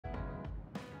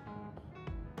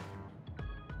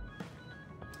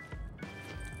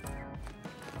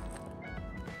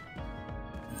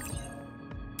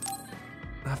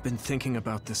I've been thinking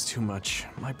about this too much.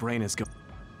 My brain is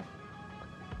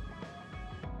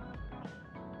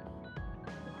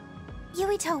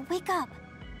Yuito, wake up!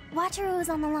 Wataru is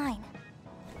on the line.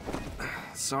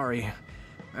 Sorry.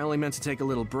 I only meant to take a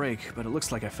little break, but it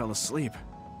looks like I fell asleep.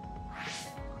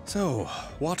 So,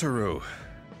 Wataru,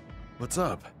 what's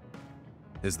up?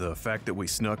 Is the fact that we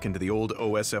snuck into the old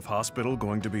OSF hospital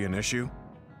going to be an issue?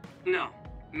 No.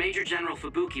 Major General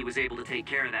Fubuki was able to take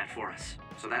care of that for us,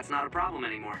 so that's not a problem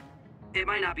anymore. It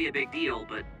might not be a big deal,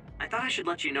 but I thought I should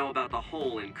let you know about the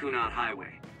hole in Kunad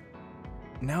Highway.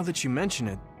 Now that you mention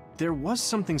it, there was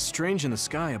something strange in the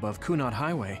sky above Kunad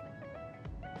Highway.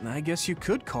 I guess you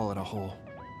could call it a hole.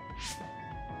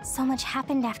 So much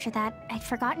happened after that, I'd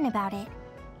forgotten about it.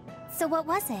 So what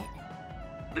was it?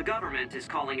 The government is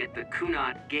calling it the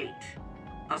Kunad Gate.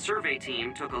 A survey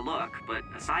team took a look, but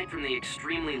aside from the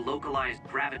extremely localized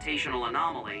gravitational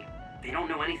anomaly, they don't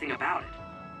know anything about it.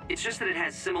 It's just that it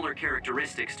has similar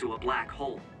characteristics to a black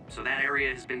hole, so that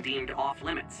area has been deemed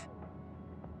off-limits.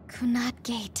 Kunad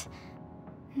Gate.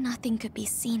 Nothing could be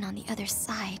seen on the other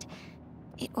side.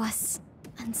 It was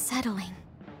unsettling.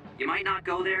 You might not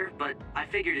go there, but I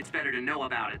figured it's better to know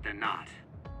about it than not.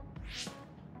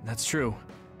 That's true.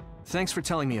 Thanks for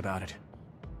telling me about it.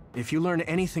 If you learn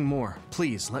anything more,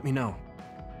 please let me know.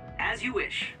 As you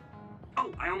wish.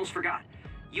 Oh, I almost forgot.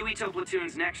 Yuito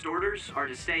Platoon's next orders are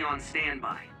to stay on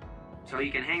standby, so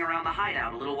you can hang around the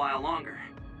hideout a little while longer.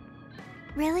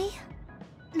 Really?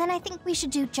 Then I think we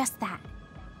should do just that.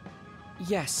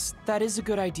 Yes, that is a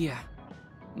good idea.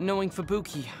 Knowing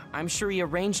Fubuki, I'm sure he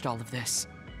arranged all of this,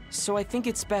 so I think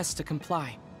it's best to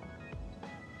comply.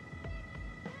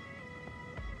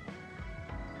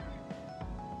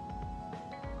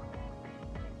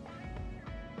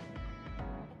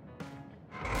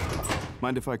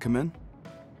 Mind if I come in?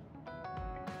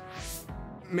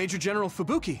 Major General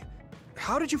Fubuki,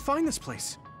 how did you find this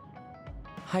place?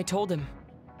 I told him.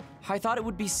 I thought it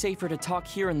would be safer to talk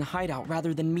here in the hideout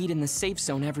rather than meet in the safe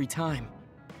zone every time.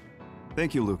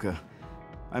 Thank you, Luca.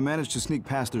 I managed to sneak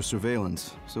past their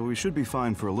surveillance, so we should be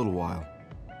fine for a little while.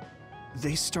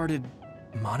 They started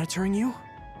monitoring you?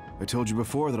 I told you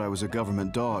before that I was a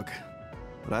government dog,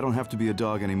 but I don't have to be a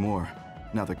dog anymore,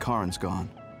 now that Karin's gone.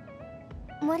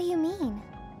 What do you mean?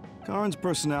 Karin's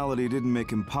personality didn't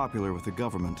make him popular with the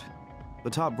government. The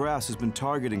top brass has been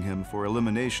targeting him for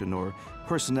elimination or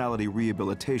personality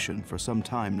rehabilitation for some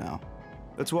time now.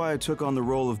 That's why I took on the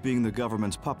role of being the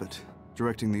government's puppet,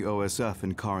 directing the OSF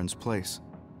in Karin's place.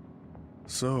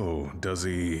 So, does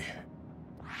he...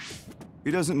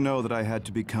 He doesn't know that I had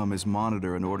to become his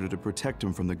monitor in order to protect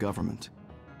him from the government.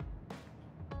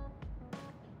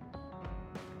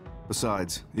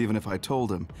 Besides, even if I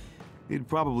told him, he'd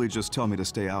probably just tell me to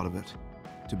stay out of it.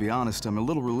 To be honest, I'm a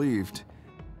little relieved.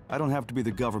 I don't have to be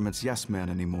the government's yes man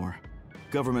anymore.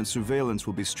 Government surveillance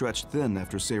will be stretched thin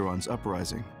after Seiron's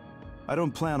uprising. I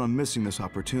don't plan on missing this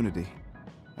opportunity.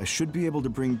 I should be able to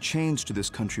bring change to this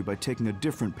country by taking a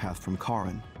different path from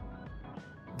Karin.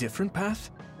 Different path?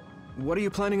 What are you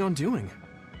planning on doing?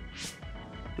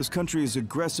 This country is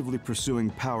aggressively pursuing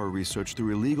power research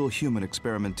through illegal human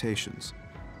experimentations.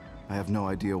 I have no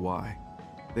idea why.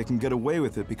 They can get away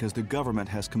with it because the government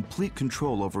has complete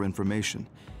control over information.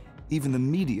 Even the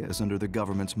media is under the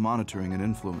government's monitoring and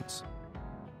influence.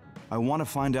 I want to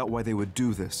find out why they would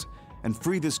do this, and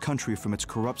free this country from its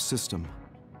corrupt system.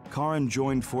 Karin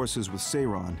joined forces with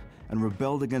Seiron and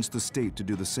rebelled against the state to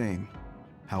do the same.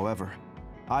 However,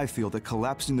 I feel that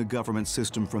collapsing the government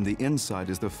system from the inside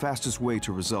is the fastest way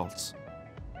to results.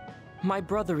 My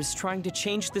brother is trying to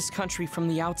change this country from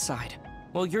the outside,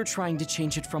 while you're trying to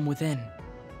change it from within.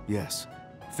 Yes.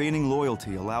 Feigning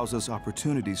loyalty allows us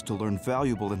opportunities to learn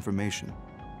valuable information.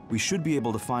 We should be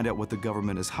able to find out what the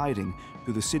government is hiding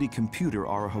through the city computer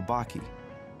Arahobaki.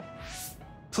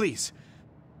 Please,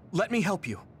 let me help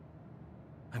you.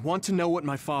 I want to know what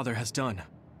my father has done,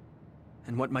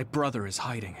 and what my brother is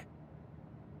hiding.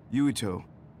 Yuito,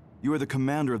 you are the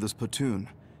commander of this platoon,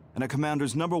 and a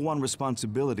commander's #1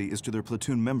 responsibility is to their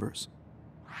platoon members.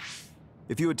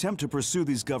 If you attempt to pursue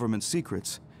these government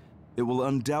secrets, it will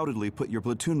undoubtedly put your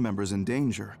platoon members in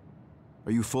danger.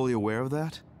 Are you fully aware of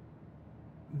that?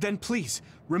 Then please,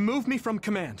 remove me from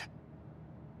command.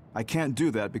 I can't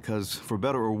do that because, for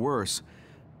better or worse,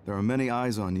 there are many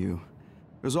eyes on you.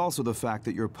 There's also the fact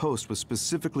that your post was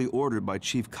specifically ordered by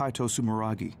Chief Kaito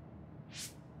Sumeragi.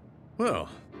 Well,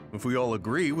 if we all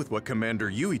agree with what Commander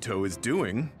Yuito is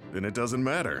doing, then it doesn't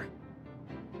matter.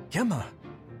 Gemma.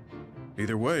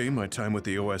 Either way, my time with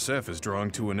the OSF is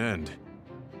drawing to an end.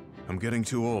 I'm getting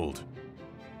too old.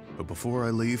 But before I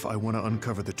leave, I want to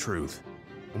uncover the truth.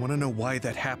 I want to know why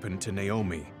that happened to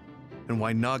Naomi. and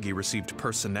why Nagi received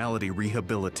personality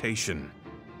rehabilitation.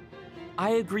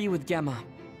 I agree with Gemma.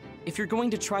 If you're going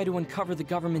to try to uncover the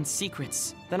government's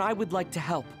secrets, then I would like to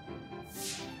help.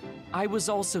 I was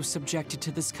also subjected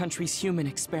to this country's human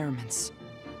experiments.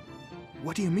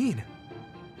 What do you mean?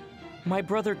 My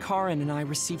brother Karin and I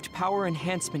received power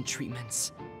enhancement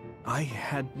treatments. I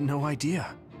had no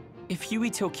idea. If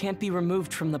Yuito can't be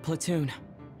removed from the platoon,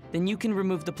 then you can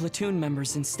remove the platoon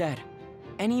members instead.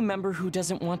 Any member who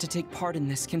doesn't want to take part in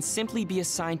this can simply be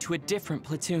assigned to a different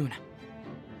platoon.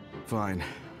 Fine.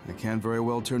 I can't very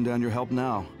well turn down your help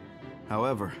now.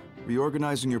 However,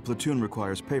 reorganizing your platoon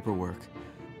requires paperwork.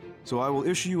 So I will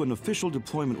issue you an official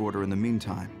deployment order in the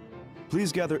meantime.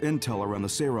 Please gather intel around the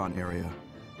Seiran area.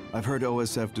 I've heard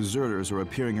OSF deserters are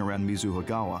appearing around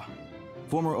Mizuhagawa.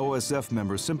 Former OSF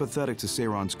members sympathetic to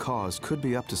Seiran's cause could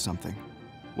be up to something.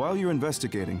 While you're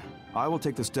investigating, I will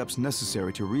take the steps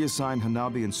necessary to reassign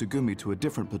Hanabi and Tsugumi to a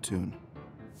different platoon.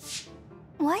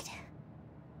 What?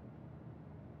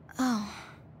 Oh.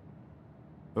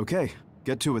 Okay,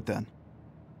 get to it then.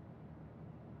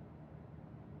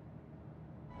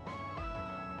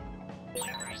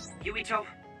 Yuito,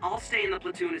 I'll stay in the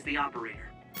platoon as the operator.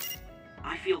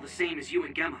 I feel the same as you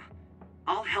and Gemma.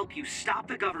 I'll help you stop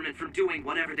the government from doing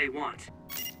whatever they want.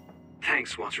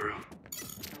 Thanks, Wataru.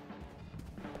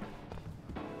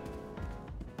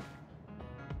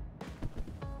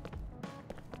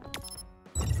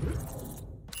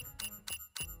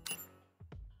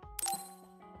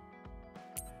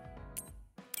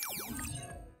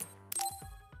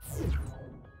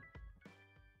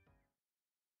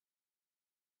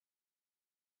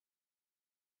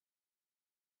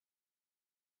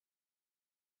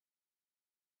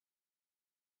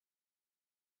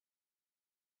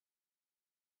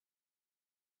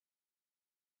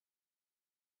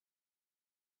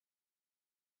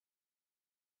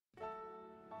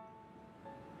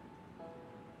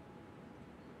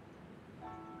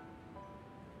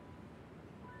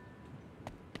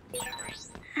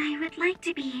 I would like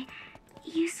to be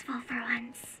useful for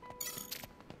once.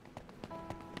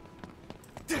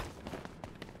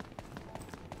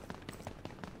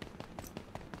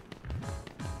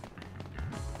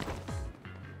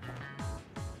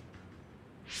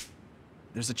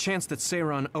 There's a chance that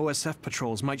Seiran OSF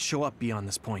patrols might show up beyond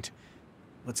this point.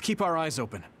 Let's keep our eyes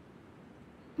open.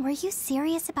 Were you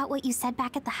serious about what you said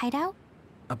back at the hideout?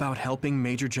 About helping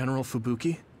Major General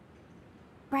Fubuki?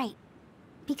 Right.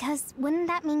 Because wouldn't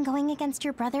that mean going against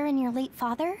your brother and your late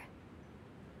father?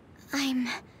 I'm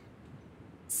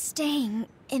staying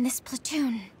in this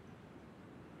platoon.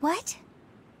 What?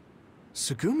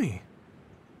 Tsugumi?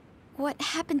 What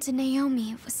happened to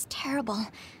Naomi was terrible.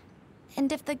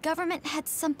 And if the government had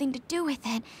something to do with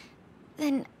it,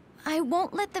 then I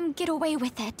won't let them get away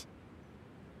with it.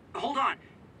 Hold on.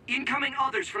 Incoming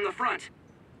others from the front.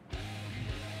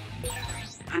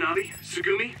 Hanabi,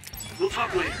 Tsugumi, we'll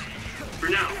talk later. For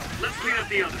now, let's clean up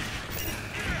the others.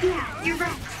 Yeah, you're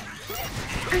right.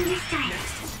 Understood.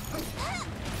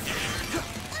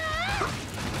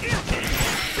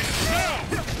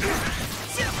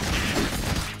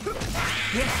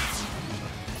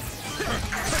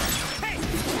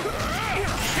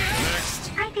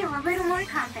 I feel a little more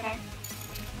confident.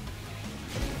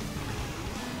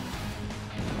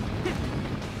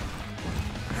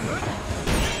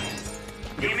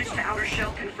 Damage to outer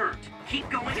shell confirmed. Keep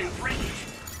going and break it.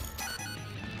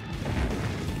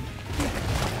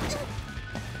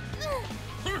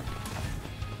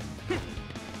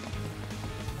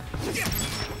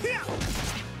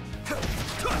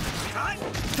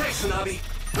 Thanks, Hanabi!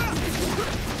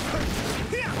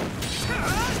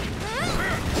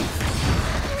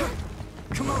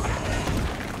 Come on!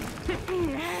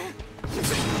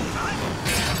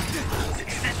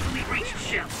 Successfully breached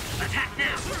shell. Attack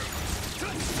now!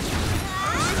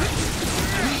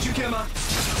 I need you, Gemma!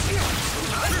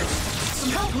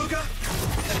 Some help, Luca!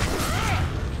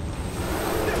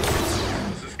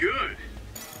 This is good.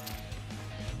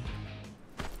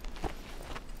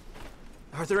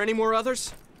 Are there any more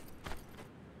others?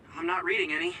 I'm not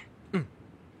reading any.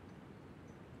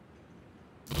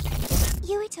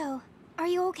 Yuito, are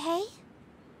you okay?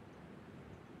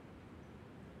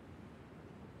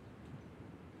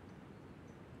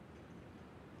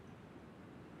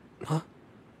 Huh?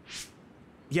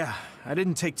 Yeah, I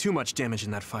didn't take too much damage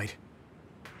in that fight.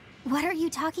 What are you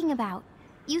talking about?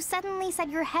 You suddenly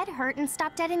said your head hurt and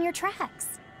stopped dead in your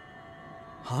tracks.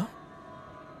 Huh?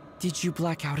 Did you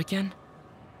black out again?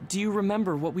 Do you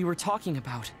remember what we were talking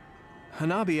about?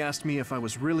 Hanabi asked me if I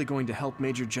was really going to help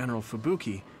Major General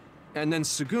Fubuki, and then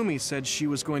Tsugumi said she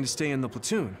was going to stay in the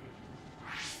platoon.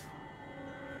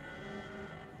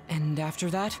 And after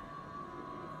that?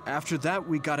 After that,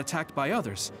 we got attacked by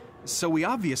others, so we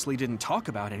obviously didn't talk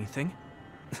about anything.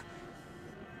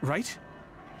 Right?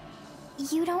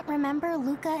 You don't remember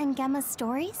Luca and Gemma's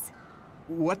stories?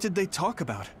 What did they talk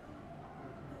about?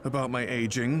 About my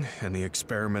aging and the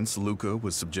experiments Luca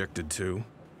was subjected to.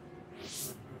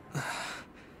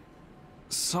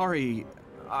 Sorry,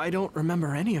 I don't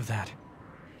remember any of that.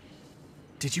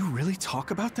 Did you really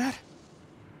talk about that?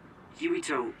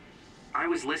 Yuito, I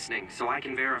was listening, so I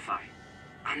can verify.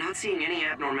 I'm not seeing any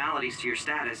abnormalities to your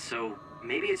status, so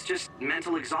maybe it's just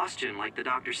mental exhaustion, like the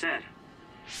doctor said.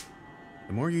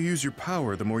 The more you use your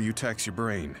power, the more you tax your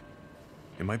brain.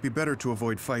 It might be better to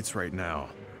avoid fights right now.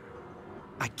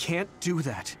 I can't do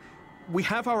that. We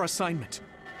have our assignment.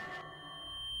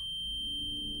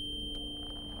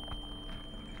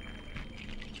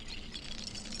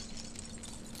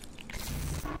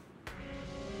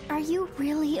 Are you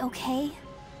really okay?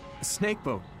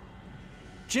 Snakeboat.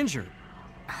 Ginger.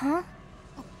 Huh?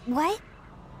 What?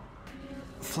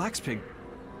 Flaxpig.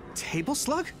 Table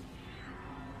slug?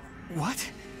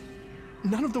 What?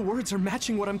 None of the words are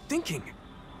matching what I'm thinking.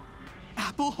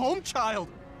 Apple Homechild!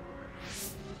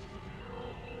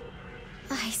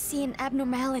 I see an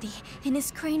abnormality in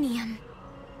his cranium.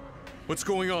 What's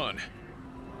going on?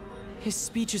 His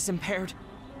speech is impaired.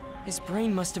 His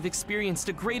brain must have experienced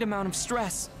a great amount of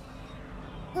stress.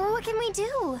 Well, what can we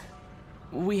do?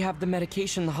 We have the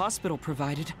medication the hospital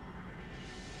provided.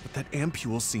 But that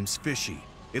ampule seems fishy.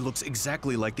 It looks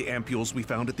exactly like the ampules we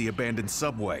found at the abandoned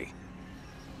subway.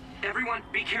 Everyone,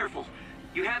 be careful.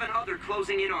 You have an other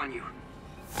closing in on you.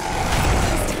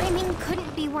 His timing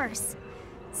couldn't be worse.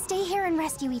 Stay here and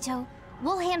rest, Yuito.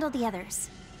 We'll handle the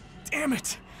others. Damn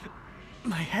it!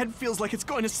 My head feels like it's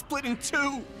going to split in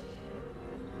two!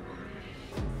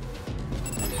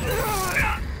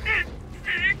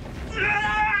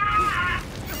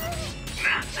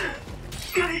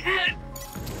 My head!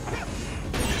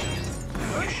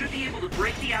 You should be able to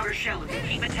break the outer shell if you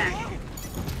keep attacking.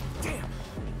 Damn!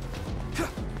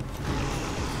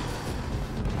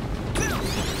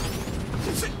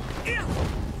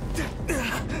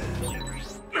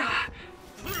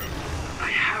 I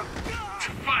have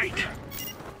to fight.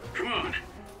 Come on.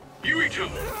 Yuito,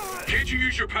 can't you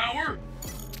use your power?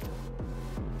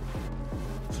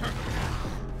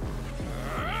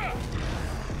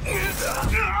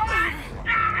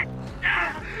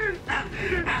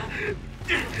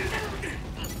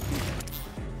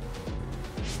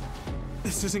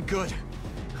 This isn't good.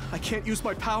 I can't use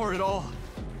my power at all.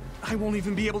 I won't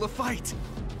even be able to fight.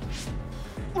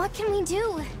 What can we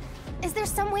do? Is there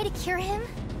some way to cure him?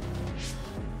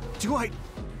 Do I...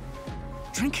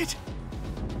 drink it?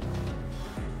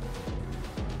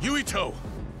 Yuito!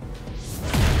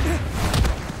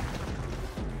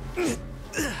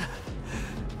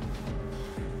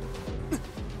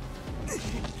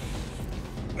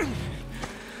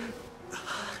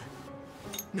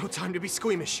 No time to be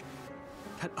squeamish.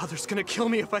 That other's gonna kill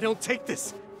me if I don't take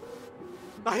this.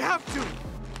 I have to!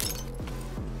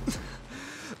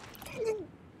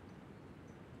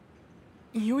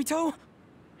 Yuito?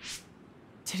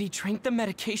 Did he drink the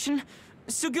medication?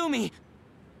 Sugumi!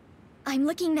 I'm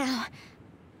looking now.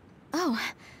 Oh,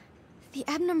 the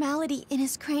abnormality in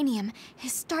his cranium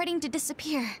is starting to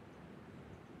disappear.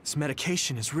 This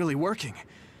medication is really working.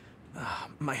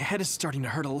 My head is starting to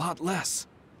hurt a lot less.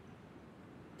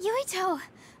 Yuito,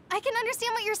 I can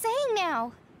understand what you're saying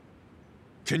now.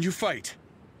 Can you fight?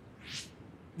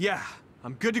 Yeah,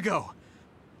 I'm good to go.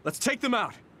 Let's take them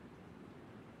out.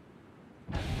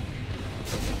 I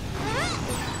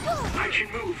can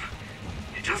move.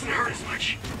 It doesn't hurt as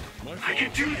much. I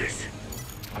can do this.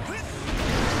 All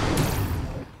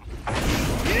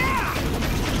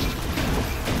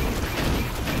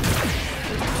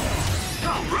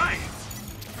right.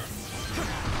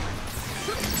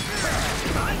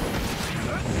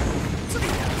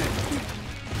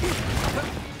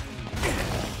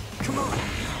 Come on.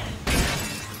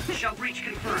 Shell breach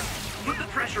confirmed. Put the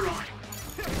pressure on.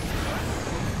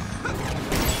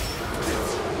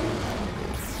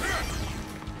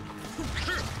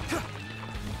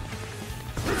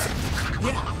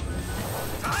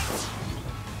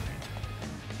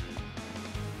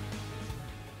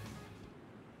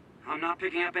 I'm not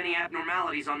picking up any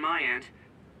abnormalities on my end.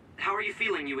 How are you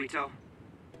feeling, Yuito?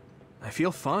 I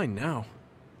feel fine now.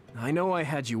 I know I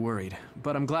had you worried,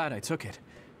 but I'm glad I took it.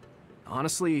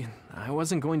 Honestly, I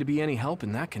wasn't going to be any help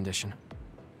in that condition.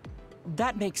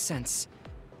 That makes sense.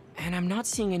 And I'm not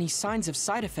seeing any signs of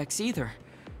side effects either.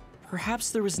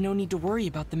 Perhaps there was no need to worry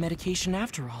about the medication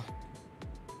after all.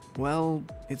 Well,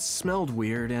 it smelled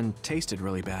weird and tasted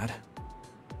really bad.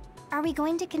 Are we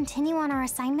going to continue on our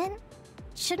assignment?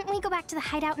 Shouldn't we go back to the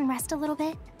hideout and rest a little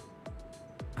bit?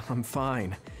 I'm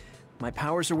fine. My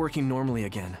powers are working normally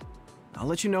again. I'll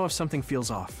let you know if something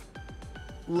feels off.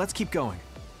 Let's keep going.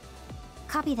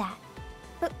 Copy that.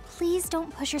 But please don't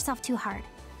push yourself too hard.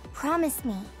 Promise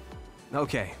me.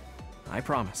 Okay, I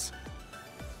promise.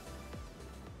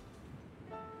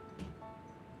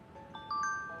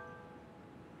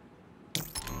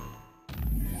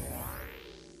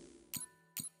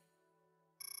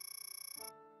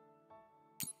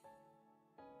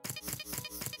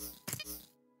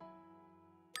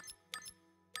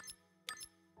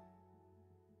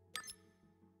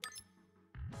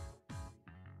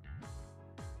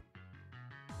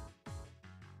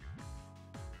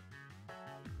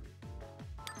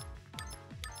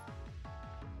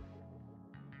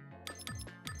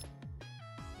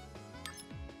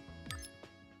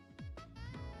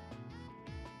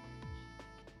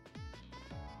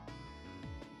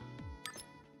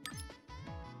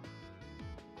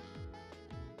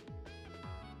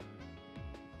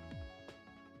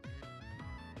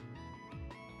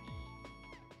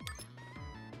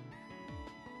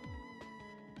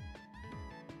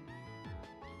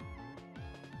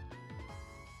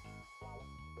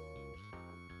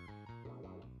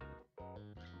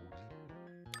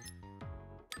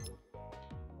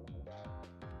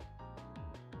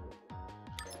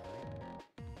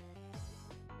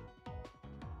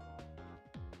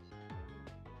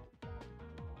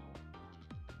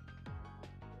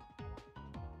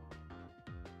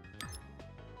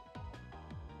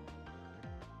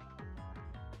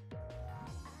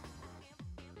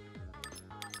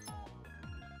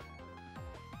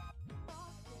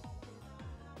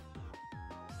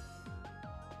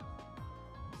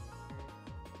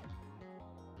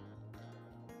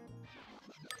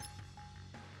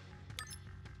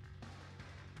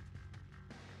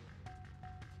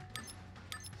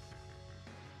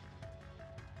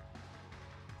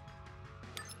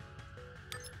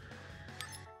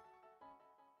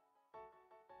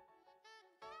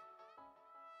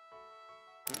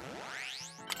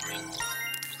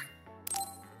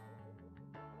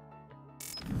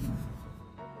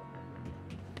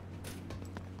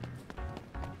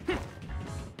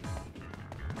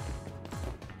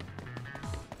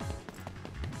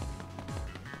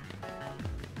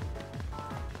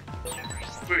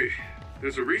 Wait,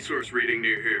 there's a resource reading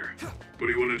near here. What do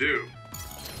you want to do?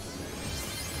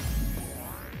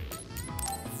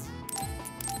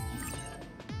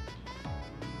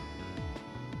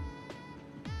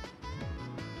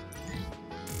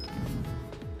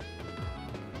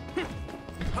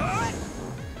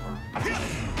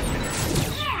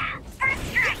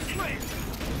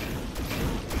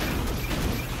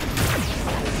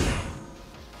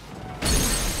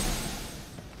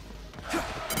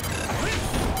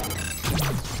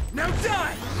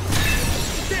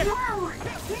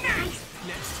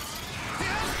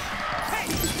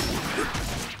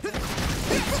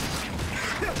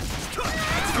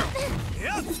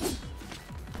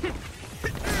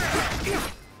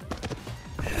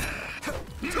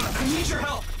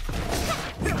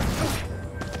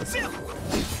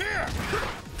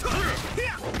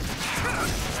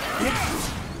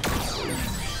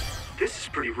 This is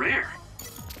pretty rare.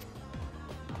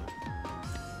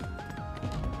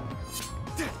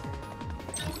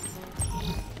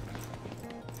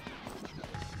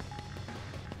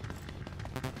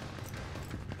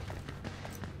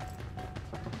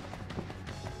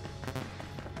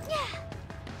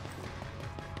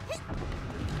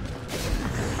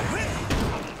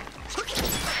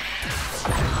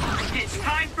 It's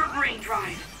time for brain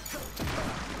drive.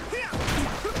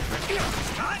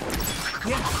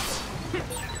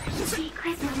 The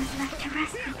equipment was left to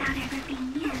rest without ever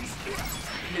being used.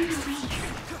 No waste.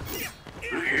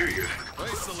 I hear you.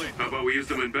 How about we use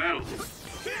them in battle?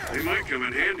 They might come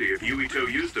in handy if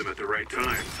Yuito used them at the right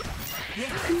time.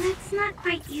 And that's not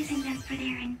quite using them for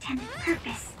their intended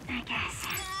purpose, I guess.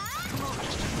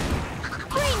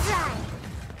 Brain drive!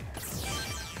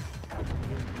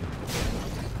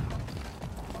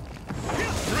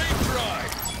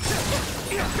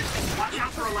 Watch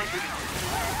out for electric.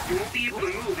 You won't be able to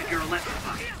move if you're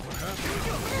electrified.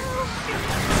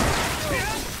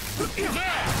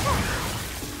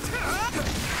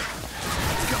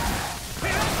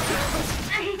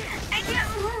 I can't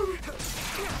move.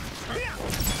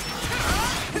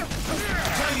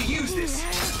 Time to use this.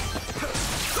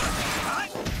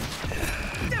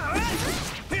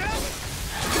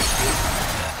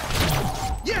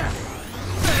 Yeah!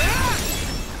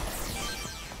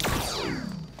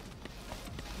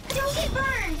 Don't get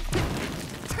burned!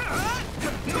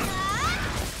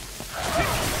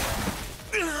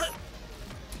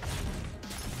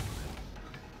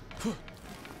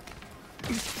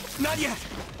 Not yet!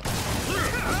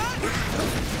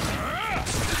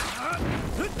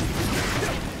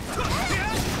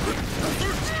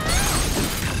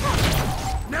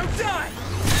 Now die!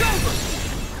 It's over!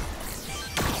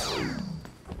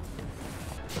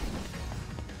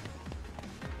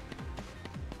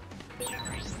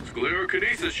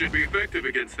 Sclerokinesis should be effective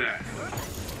against that.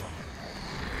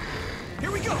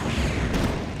 Here we go!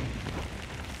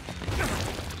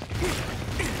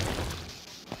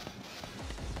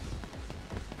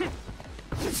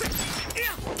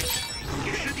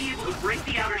 You should be able to break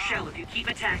the outer shell if you keep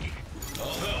attacking. I'll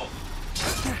help.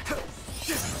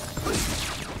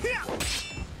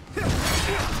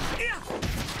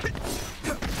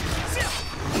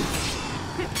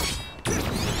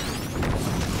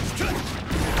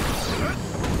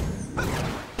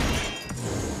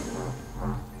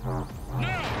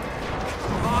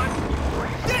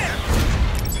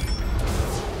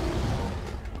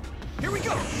 Here we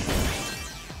go!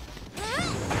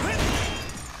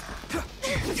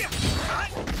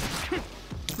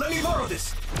 Let me borrow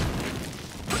this!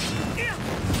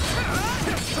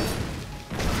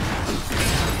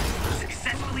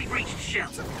 Successfully breached shell.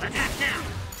 Attack now!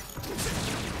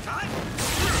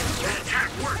 That attack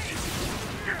worked!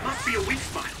 There must be a weak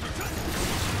spot.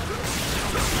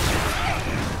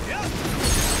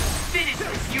 Finish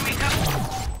this, Yuito!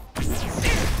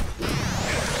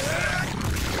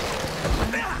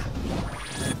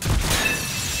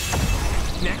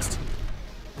 Next.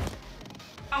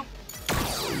 Oh.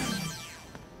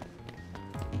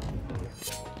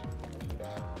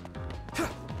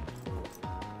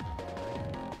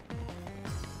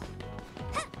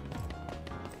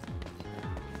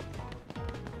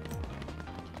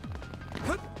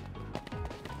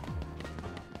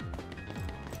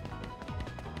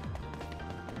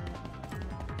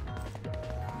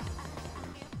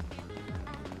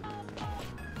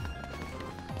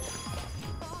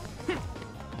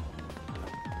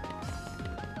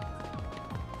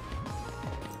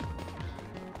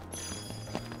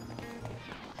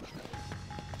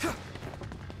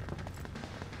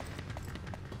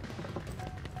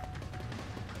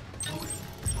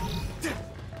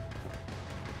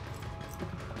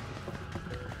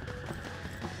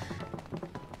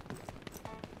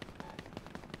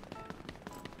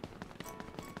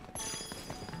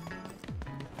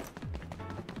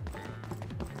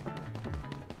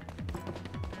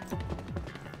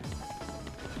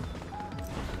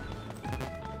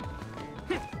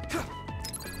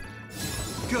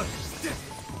 Good.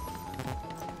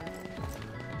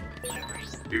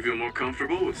 You feel more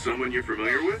comfortable with someone you're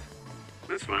familiar with?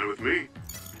 That's fine with me.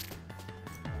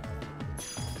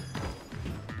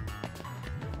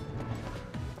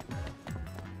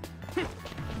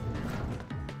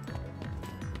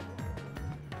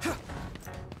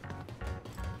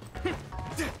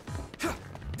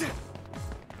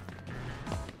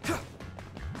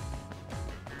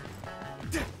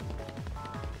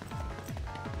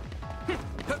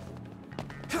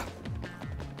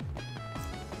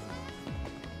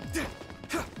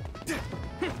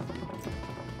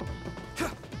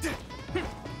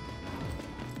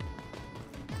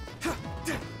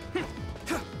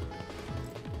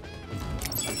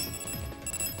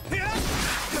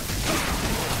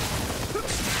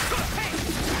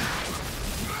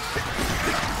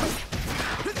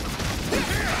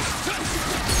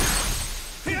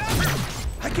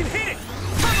 I can hit it!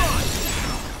 Come on!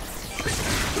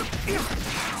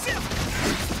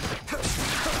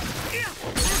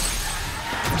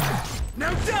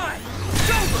 Now die! It's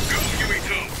over! Go,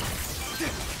 Yuito!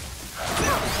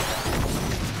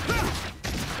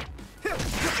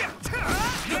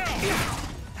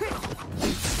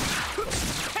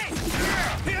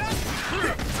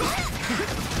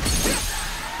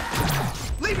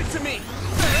 Leave it to me!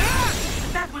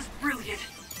 That was brilliant!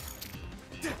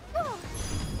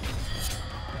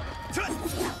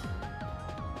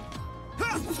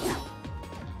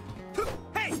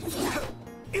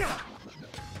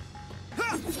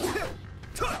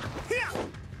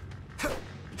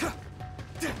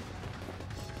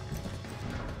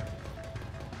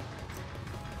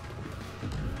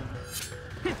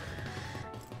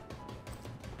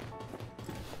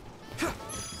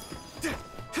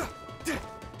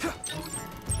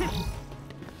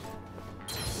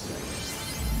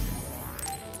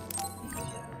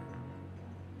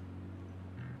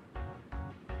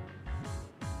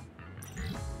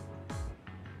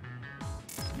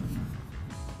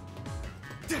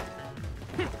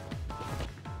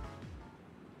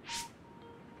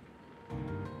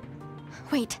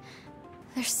 Wait,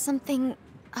 there's something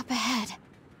up ahead.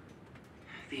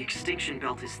 The extinction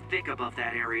belt is thick above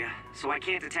that area, so I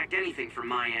can't detect anything from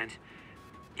my end.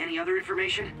 Any other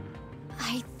information?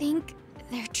 I think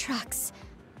they're trucks.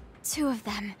 2 of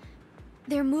them.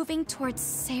 They're moving towards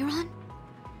Seiron?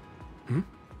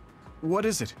 What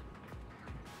is it?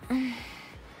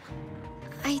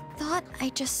 I thought I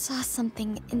just saw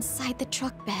something inside the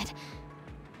truck bed.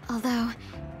 Although,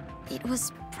 it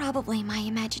was probably my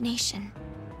imagination.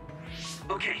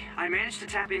 Okay, I managed to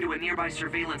tap into a nearby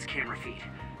surveillance camera feed.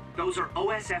 Those are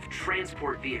OSF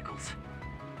transport vehicles.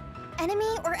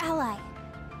 Enemy or ally?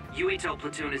 Yuito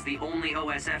platoon is the only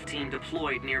OSF team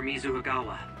deployed near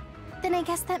Mizuhagawa. Then I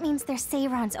guess that means they're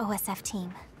Seiron's OSF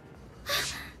team.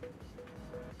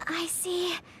 I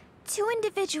see 2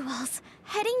 individuals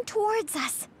heading towards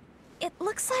us. It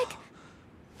looks like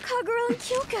Kagura and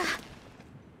Kyoka.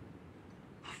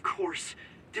 Of course,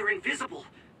 they're invisible.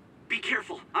 Be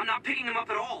careful, I'm not picking them up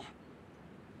at all.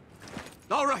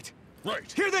 All right.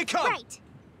 Right. Here they come! Right!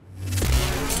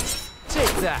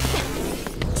 Take that!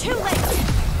 Too late!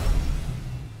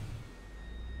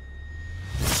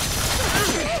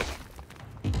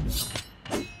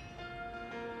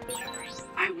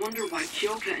 I wonder why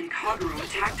Kyoka and Kagura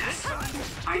attacked us.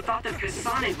 I thought that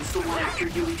Kasane was the one after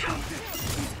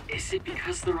Yuito. Is it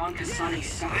because they're on Kasane's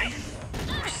side?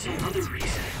 Or some other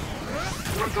reason?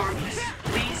 Regardless,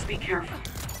 please be careful.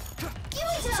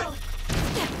 Yuito!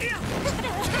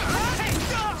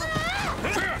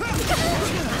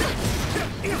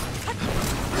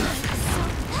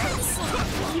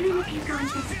 Even if you go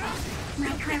invisible,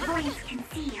 my clairvoyance can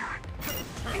see you.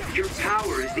 Your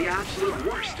power is the absolute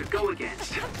worst to go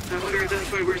against. I wonder if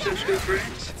that's why we're such good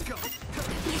friends.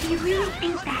 If you really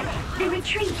think that, then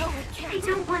retreat. I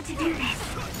don't want to do this.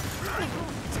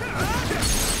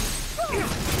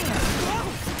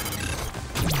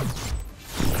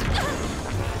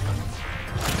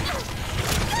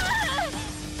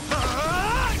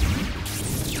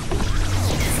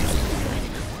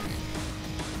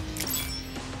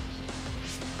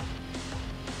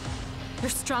 They're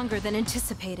stronger than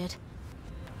anticipated.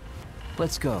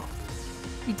 Let's go.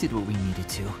 We did what we needed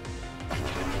to.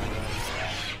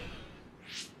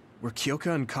 Were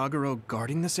Kyoka and Kagura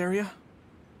guarding this area?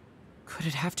 Could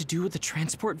it have to do with the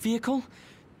transport vehicle?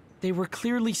 They were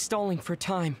clearly stalling for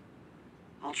time.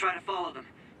 I'll try to follow them.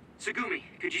 Tsugumi,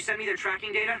 could you send me their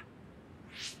tracking data?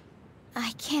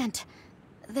 I can't.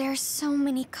 There's so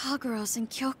many Kaguros and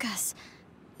Kyokas.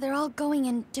 They're all going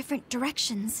in different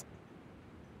directions.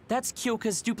 That's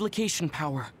Kyoka's duplication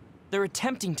power. They're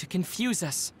attempting to confuse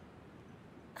us.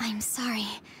 I'm sorry.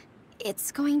 It's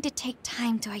going to take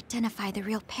time to identify the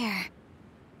real pair.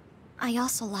 I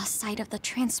also lost sight of the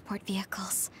transport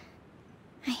vehicles.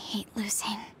 I hate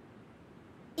losing.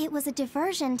 It was a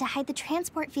diversion to hide the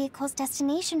transport vehicle's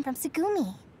destination from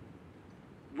Tsugumi.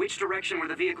 Which direction were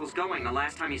the vehicles going the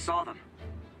last time you saw them?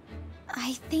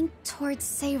 I think towards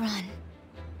Seiron.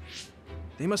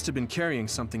 They must have been carrying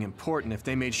something important if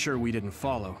they made sure we didn't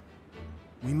follow.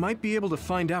 We might be able to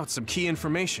find out some key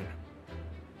information.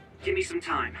 Give me some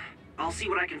time. I'll see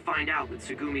what I can find out with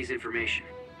Tsugumi's information.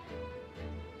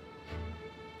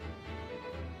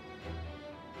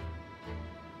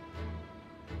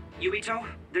 Yuito,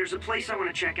 there's a place I want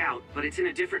to check out, but it's in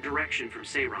a different direction from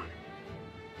Seiron.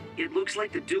 It looks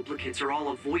like the duplicates are all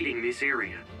avoiding this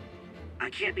area.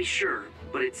 I can't be sure,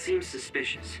 but it seems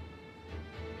suspicious.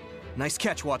 Nice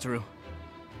catch, Wataru.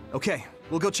 Okay,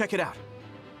 we'll go check it out.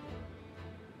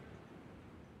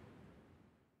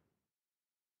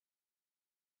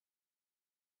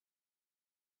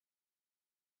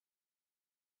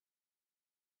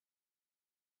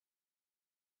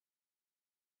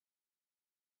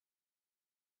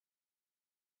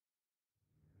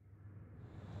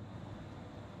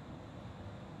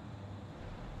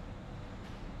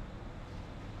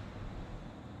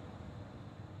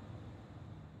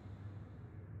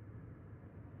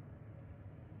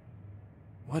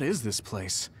 What is this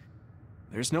place?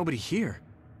 There's nobody here.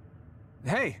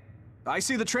 Hey, I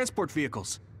see the transport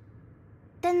vehicles.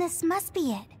 Then this must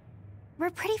be it.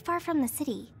 We're pretty far from the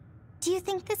city. Do you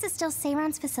think this is still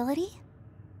Seiron's facility?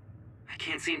 I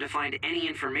can't seem to find any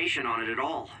information on it at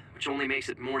all, which only makes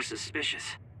it more suspicious.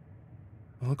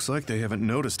 Looks like they haven't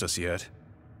noticed us yet,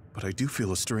 but I do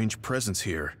feel a strange presence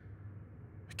here.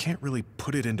 I can't really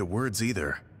put it into words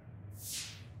either.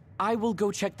 I will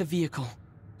go check the vehicle.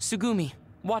 Tsugumi,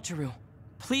 Wataru,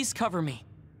 please cover me.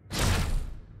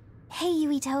 Hey,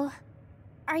 Yuito.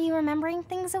 Are you remembering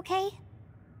things okay?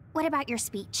 What about your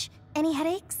speech? Any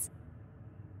headaches?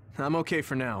 I'm okay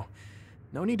for now.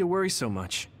 No need to worry so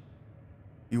much.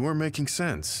 You are making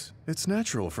sense. It's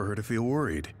natural for her to feel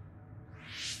worried.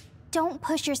 Don't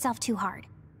push yourself too hard.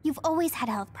 You've always had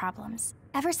health problems,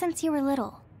 ever since you were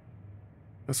little.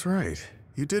 That's right.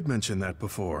 You did mention that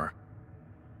before.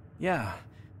 Yeah.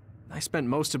 I spent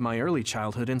most of my early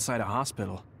childhood inside a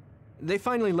hospital. They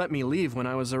finally let me leave when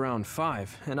I was around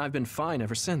 5, and I've been fine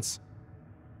ever since.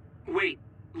 Wait,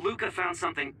 Luca found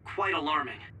something quite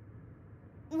alarming.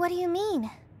 What do you mean?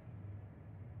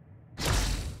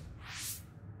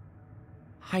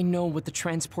 I know what the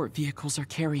transport vehicles are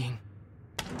carrying.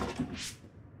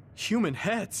 Human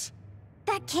heads!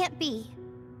 That can't be.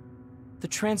 The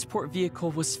transport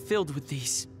vehicle was filled with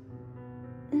these.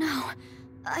 No,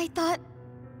 I thought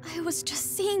I was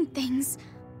just seeing things,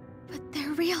 but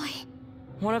they're really...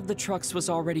 One of the trucks was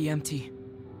already empty,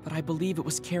 but I believe it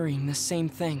was carrying the same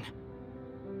thing.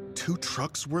 2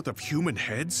 trucks worth of human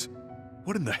heads?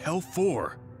 What in the hell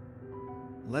for?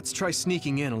 Let's try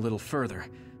sneaking in a little further.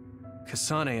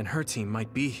 Kasane and her team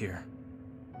might be here.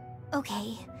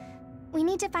 Okay. We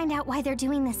need to find out why they're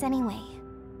doing this anyway.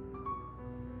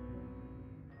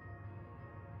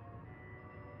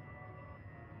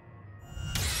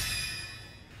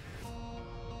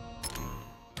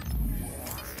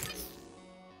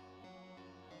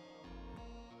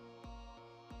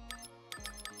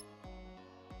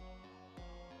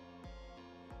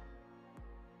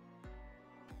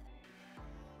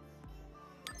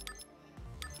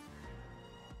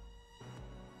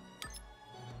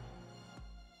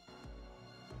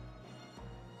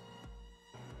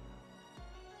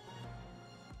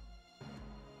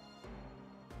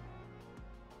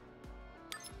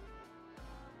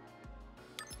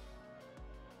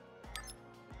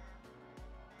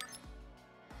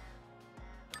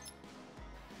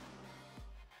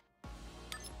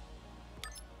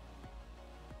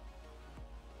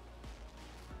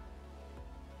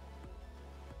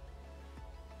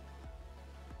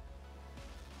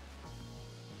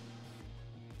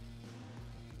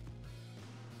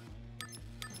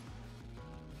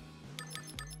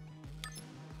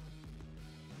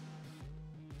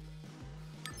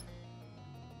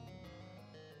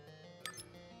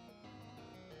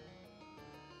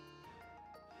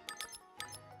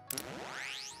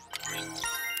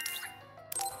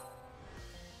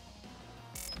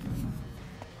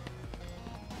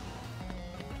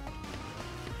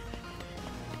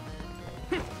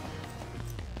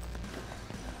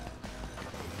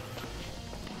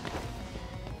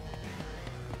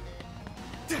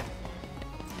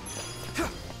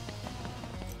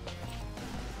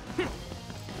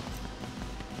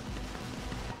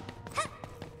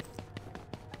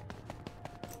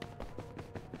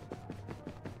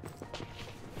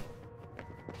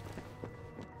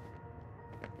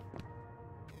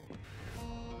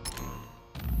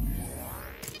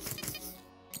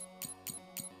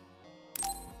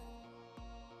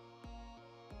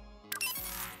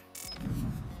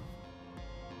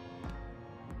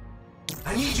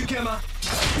 I need you, Gemma!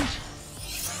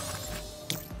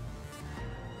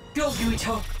 Go,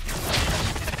 Yuito!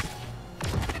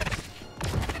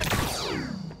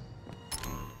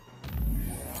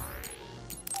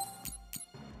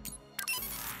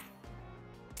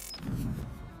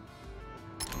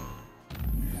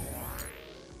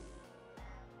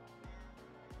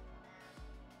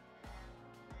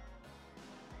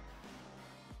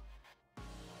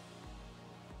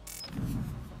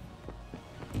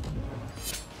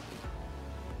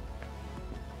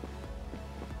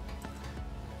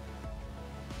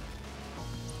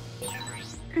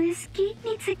 This gate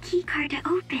needs a keycard to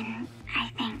open, I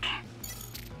think.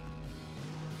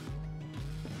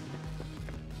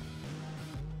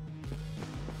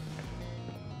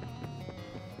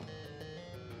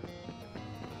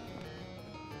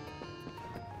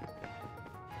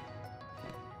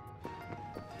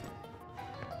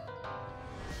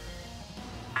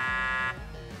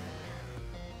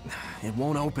 It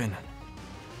won't open.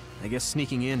 I guess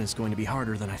sneaking in is going to be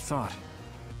harder than I thought.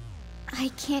 I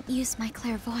can't use my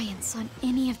clairvoyance on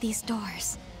any of these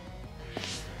doors.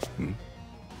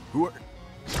 Who are...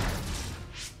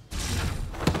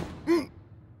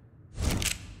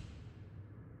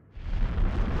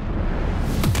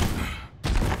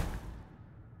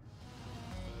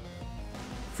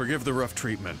 Forgive the rough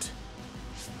treatment.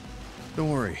 Don't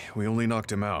worry, we only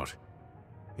knocked him out.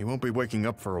 He won't be waking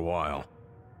up for a while.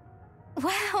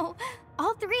 Wow!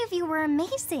 All 3 of you were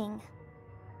amazing!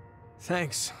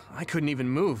 Thanks. I couldn't even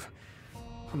move.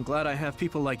 I'm glad I have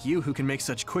people like you who can make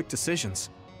such quick decisions.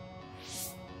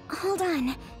 Hold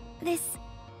on. This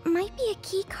might be a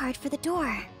key card for the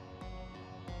door.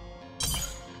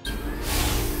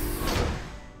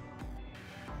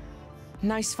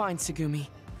 Nice find, Tsugumi.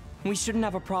 We shouldn't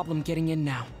have a problem getting in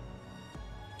now.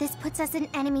 This puts us in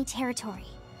enemy territory.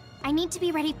 I need to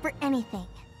be ready for anything.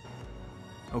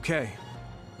 Okay,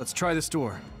 let's try this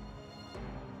door.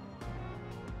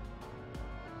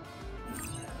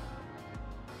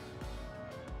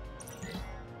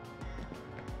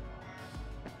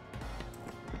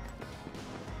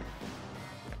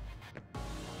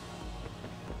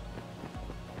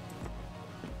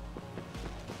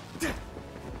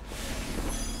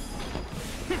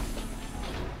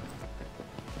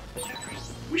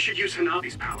 We should use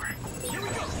Hanabi's power.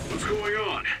 What's going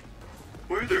on?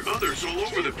 Why are there others all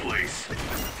over the place?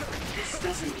 This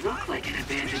doesn't look like an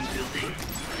abandoned building.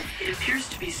 It appears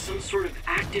to be some sort of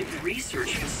active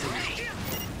research facility.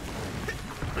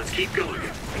 Let's keep going.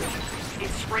 It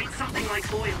sprayed something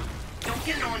like oil. Don't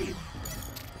get it on you.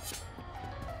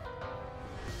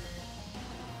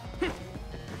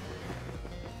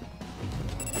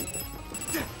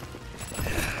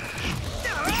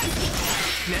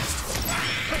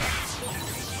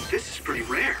 This is pretty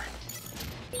rare.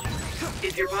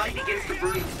 If your body begins to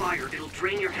burn with fire, it'll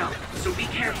drain your health, so be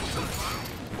careful.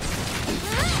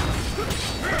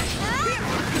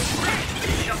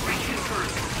 Just reach in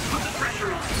first. Put the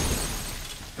pressure on.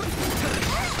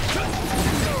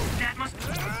 That must...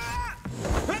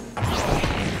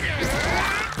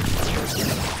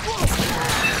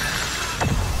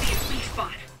 See a weak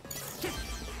spot.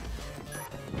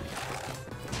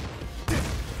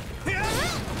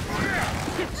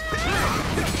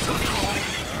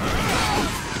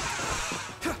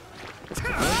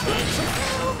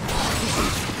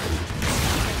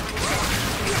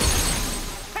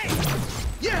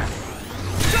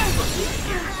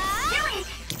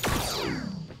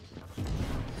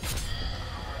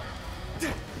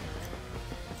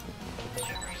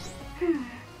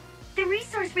 The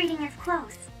resource reading is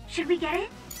close. Should we get it?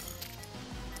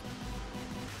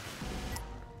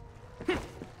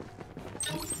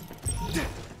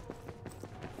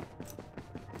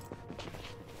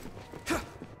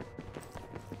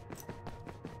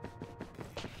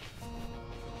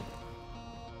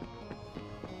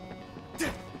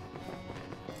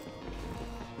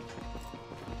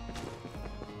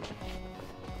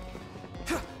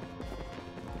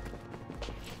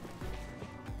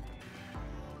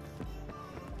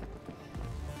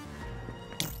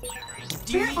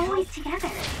 We're always together.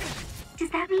 Does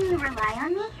that mean you rely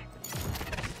on me?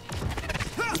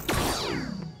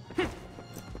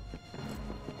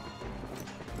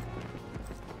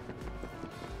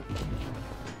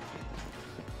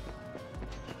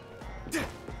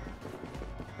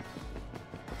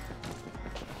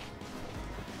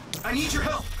 I need your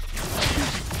help!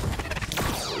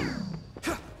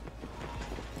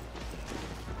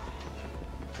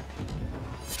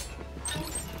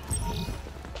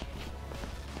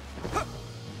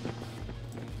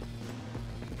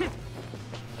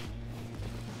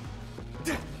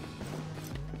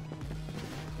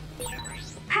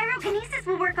 Pyrokinesis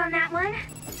will work on that one.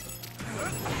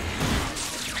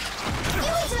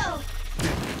 Yuito!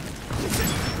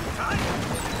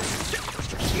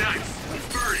 Nice! It's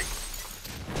burning!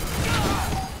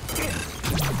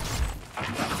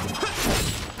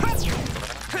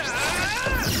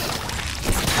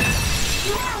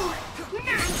 Whoa!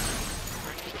 Nice!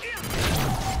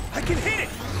 I can hit it!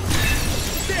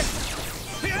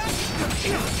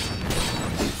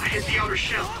 I hit the outer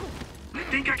shell. I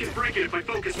think I can break it if I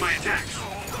focus my attacks.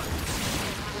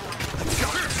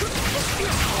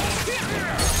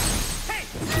 Hey!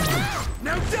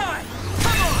 Now die!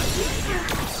 Come on!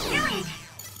 Do it!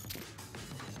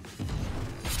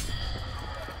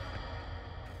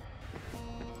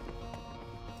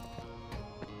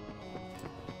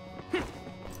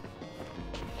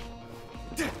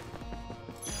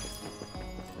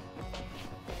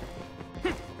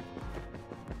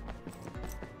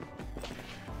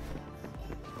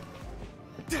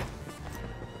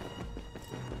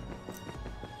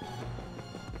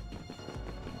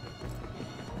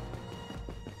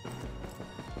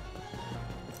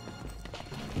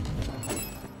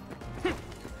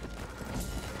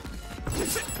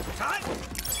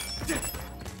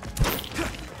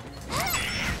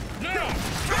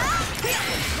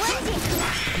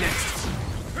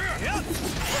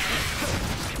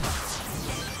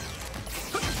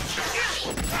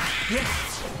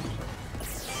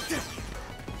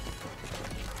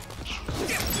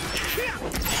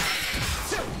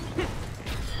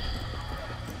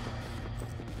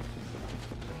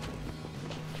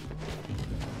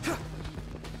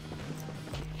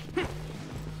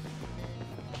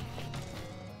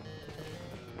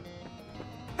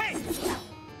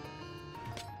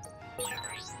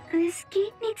 This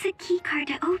gate needs a keycard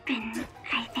to open,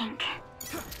 I think.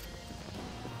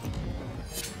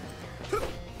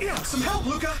 Some help,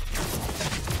 Luca!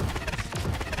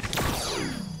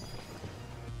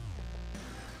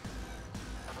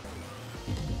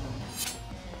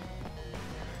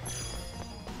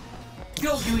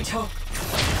 Go, Yuito!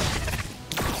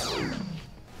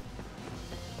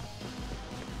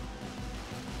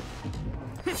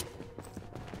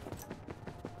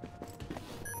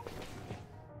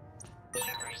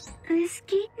 This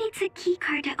gate needs a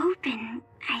keycard to open,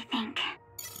 I think.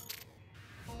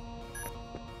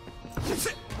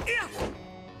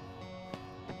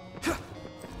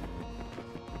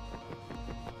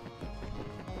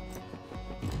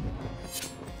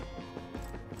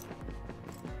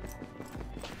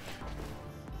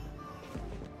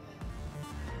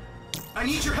 I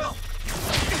need your help!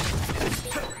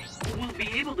 We'll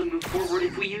be able to move forward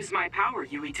if we use my power,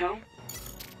 Yuito.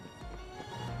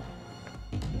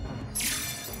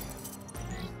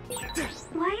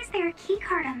 Why is there a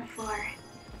keycard on the floor?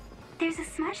 There's a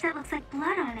smudge that looks like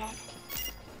blood on it.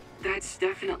 That's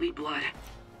definitely blood.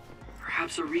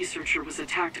 Perhaps a researcher was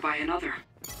attacked by another.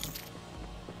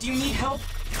 Do you need help?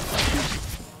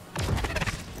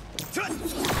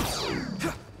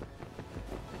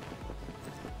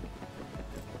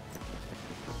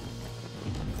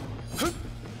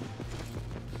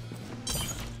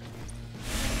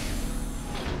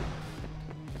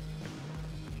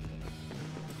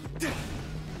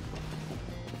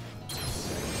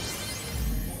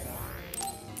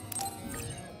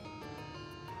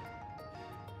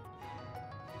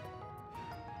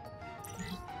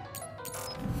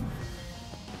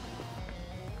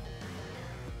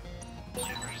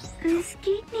 This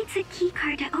gate needs a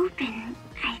keycard to open,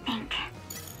 I think.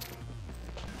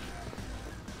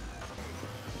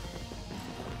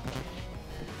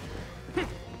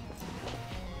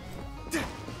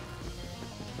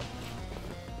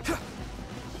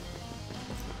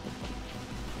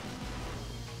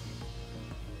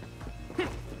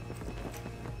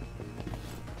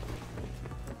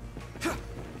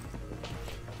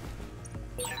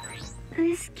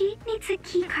 This gate needs a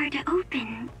keycard to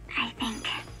open, I think.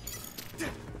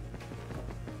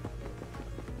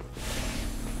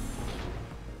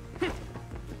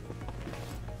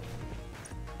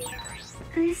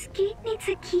 This gate needs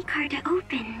a keycard to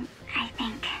open, I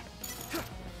think.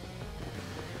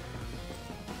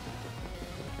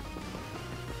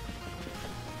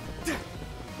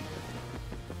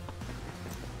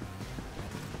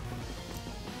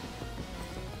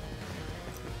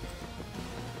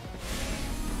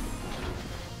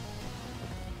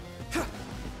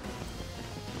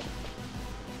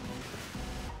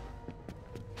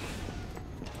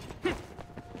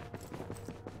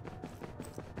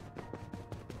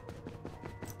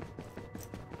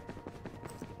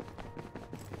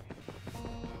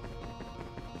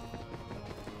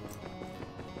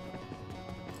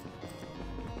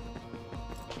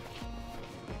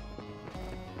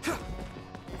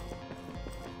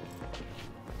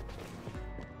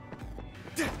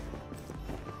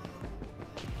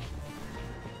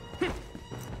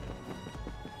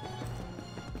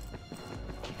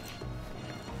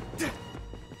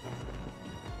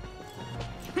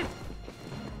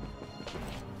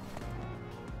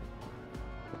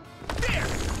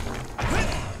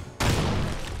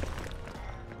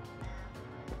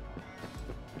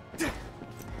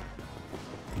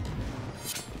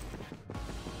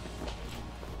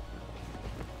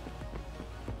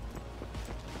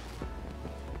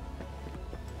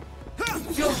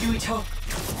 Go, Yuito!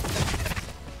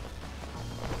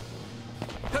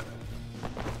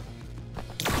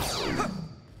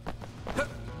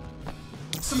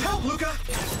 Some help, Luca!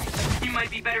 You might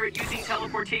be better at using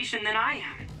teleportation than I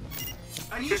am.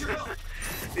 I need your help!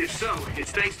 If so,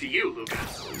 it's thanks to you, Luca.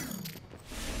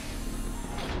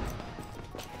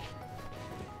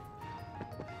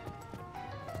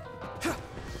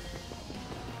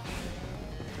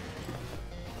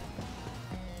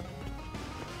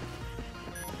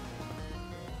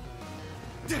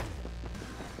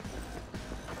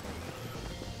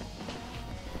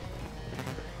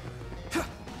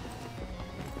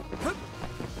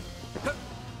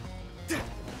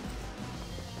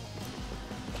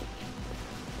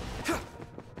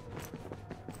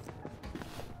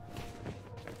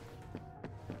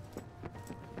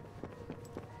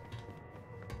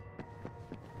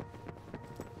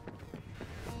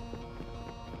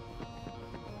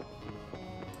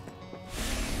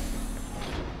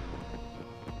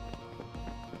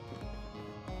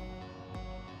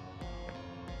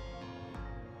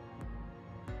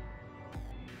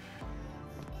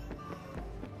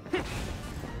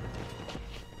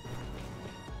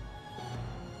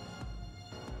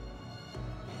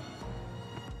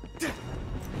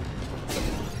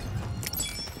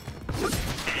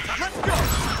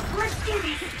 do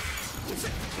this.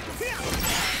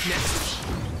 Next.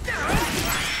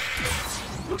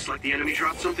 Looks like the enemy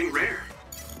dropped something rare.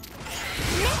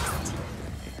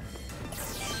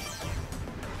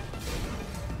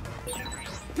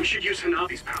 We should use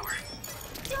Hanabi's power.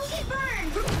 Don't get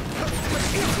burned.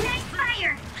 Nice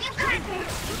fire. You got this.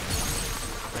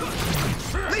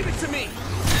 Leave it to me!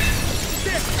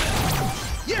 There!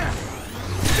 Yeah!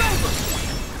 It's over!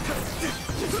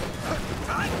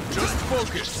 Just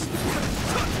focus!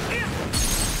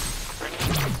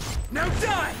 Now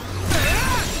die!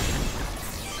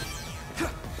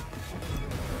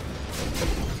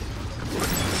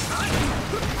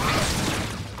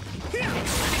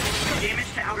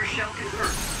 Damage to outer shell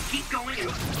confirmed. Keep going and...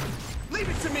 Leave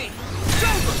it to me! It's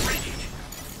over! Break it!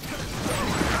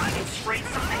 It sprayed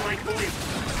something like oil.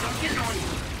 Don't get it on you.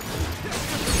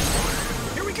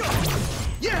 Here we go!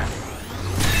 Yeah!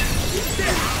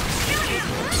 There!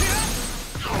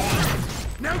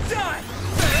 Now die!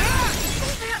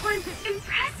 That was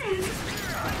impressive.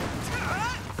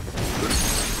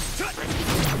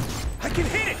 I can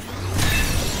hit it!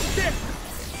 There!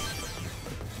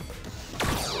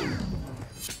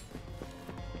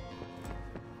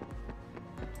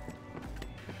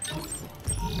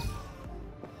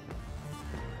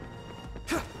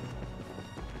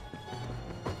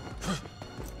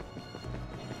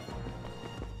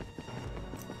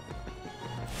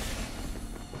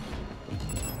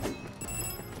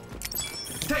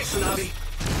 Thanks, Hanabi.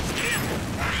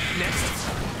 Next.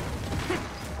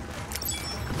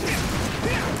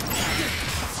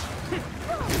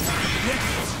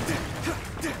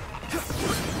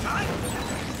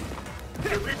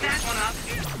 You lit that one up.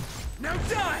 Now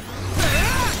die!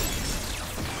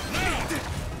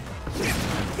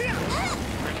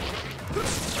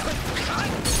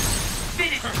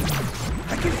 Finish!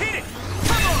 I can hit it!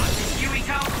 Come on!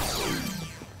 Yuito!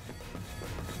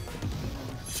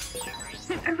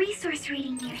 A resource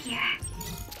reading near here.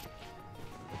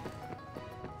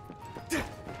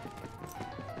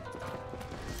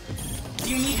 Do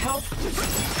you need help?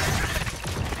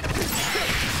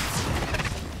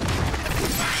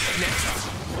 Next.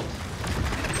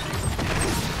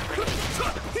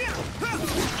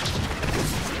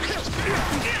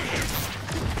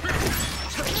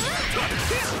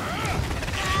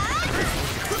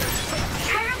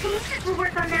 Pyrokinesis will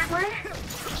work on that one.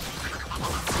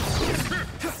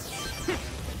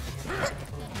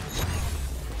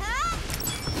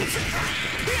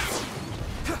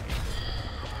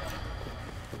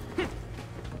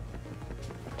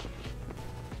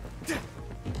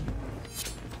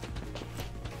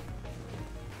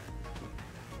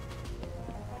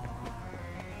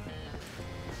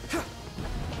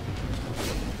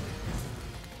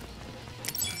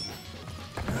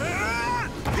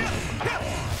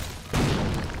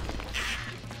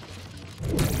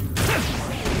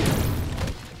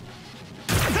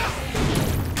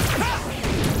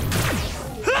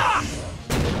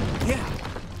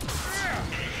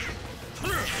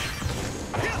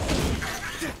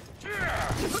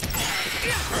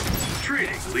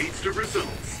 Training leads to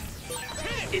results.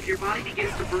 If your body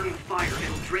begins to burn with fire,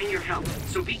 it'll drain your health,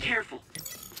 so be careful.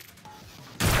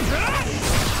 That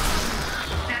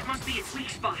must be its weak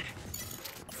spot.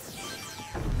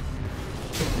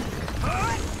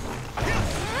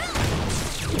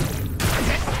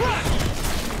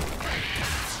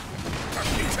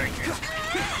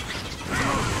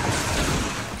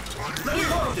 Let me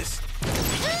borrow this!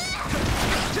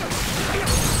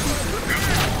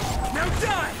 Now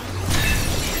die!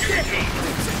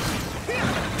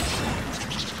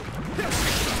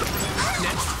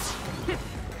 Next.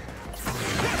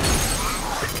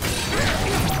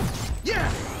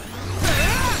 Yeah!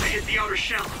 I hit the outer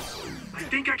shell. I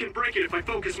think I can break it if I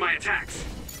focus my attacks.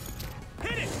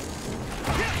 Hit it!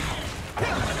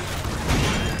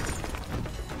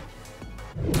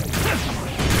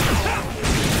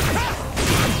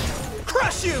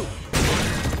 Crush you!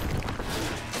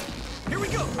 Here we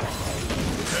go!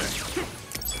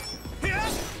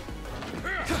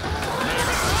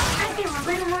 I feel a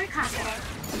little more confident.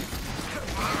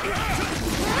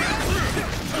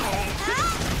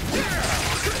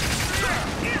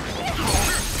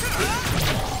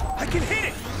 I can hit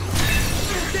it!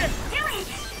 There! Do it!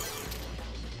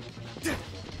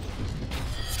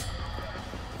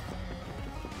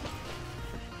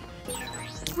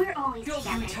 We're always Go,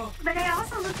 together, Yuito. but I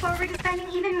also look forward to spending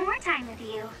even more time with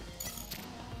you.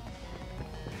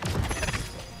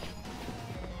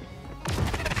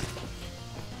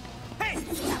 Hey!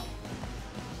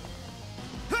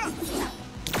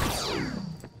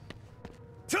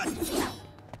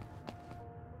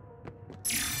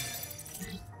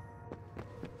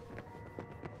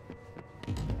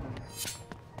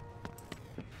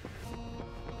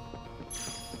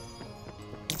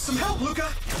 help, Luca!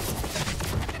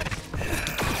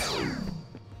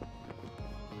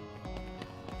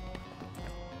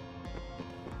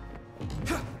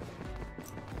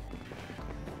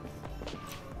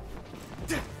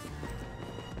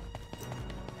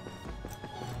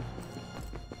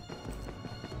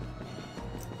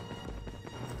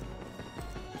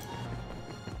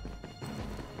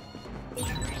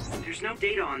 There's no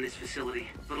data on this facility,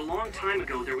 but a long time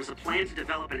ago there was a plan to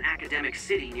develop an academic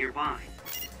city nearby.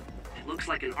 It looks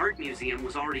like an art museum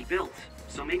was already built,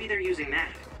 so maybe they're using that.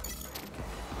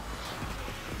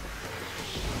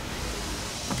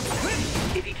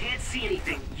 If you can't see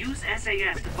anything, use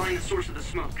SAS to find the source of the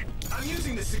smoke. I'm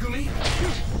using this, Segumi.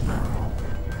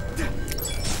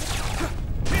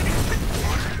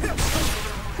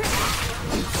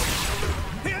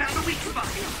 Found the weak spot.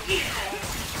 Yeah.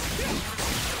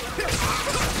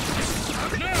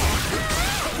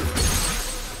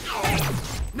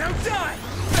 Now die!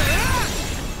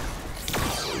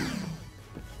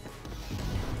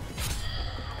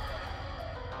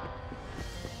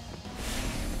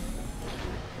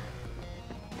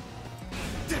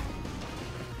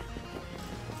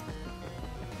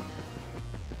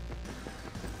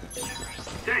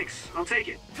 Thanks, I'll take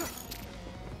it.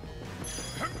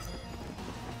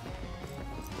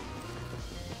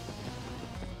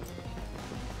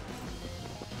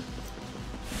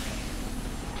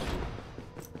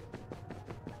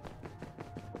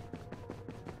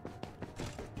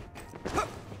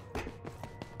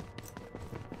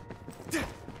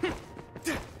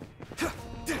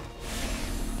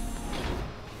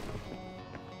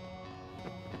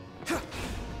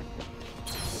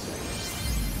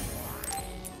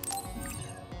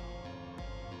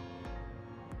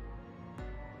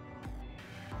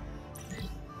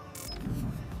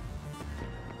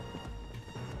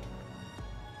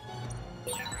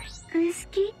 This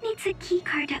gate needs a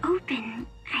keycard to open,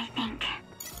 I think.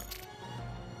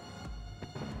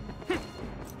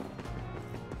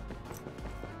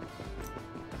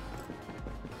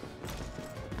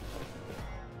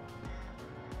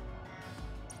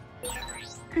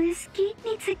 This gate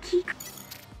needs a keycard.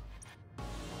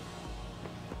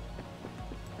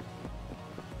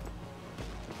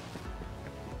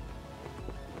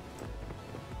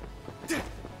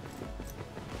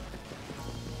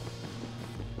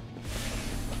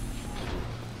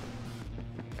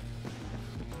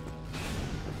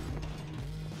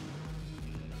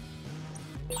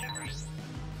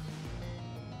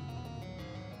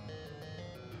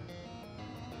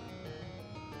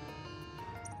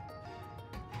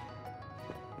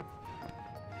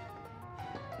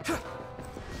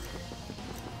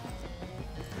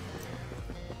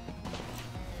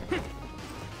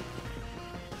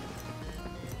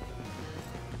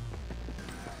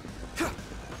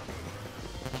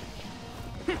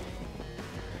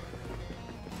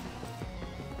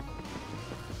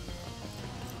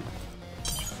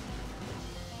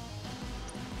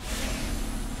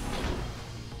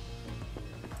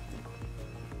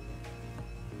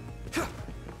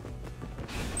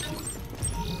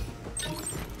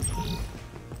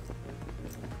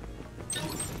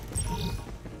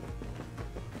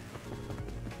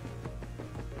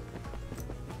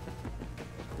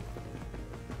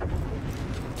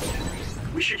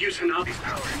 We should use Hanabi's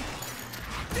power.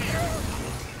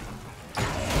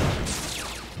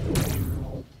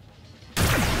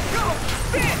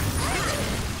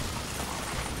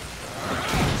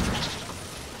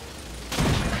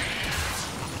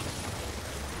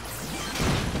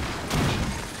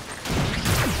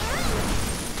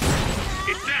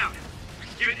 It's down.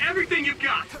 Give it everything you've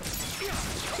got.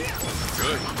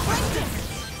 Good.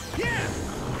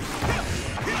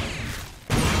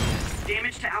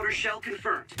 Damage to outer shell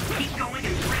confirmed. Keep going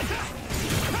and break it.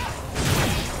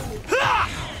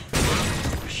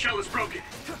 The shell is broken.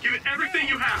 Give it everything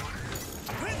you have.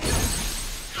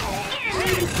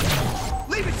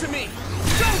 Leave it to me!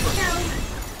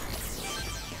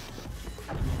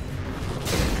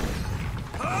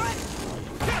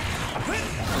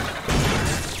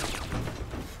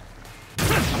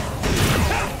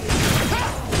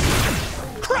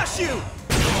 Crush you!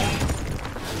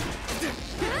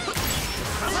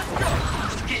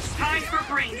 It's time for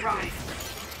brain drive.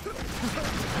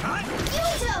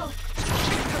 Yuito!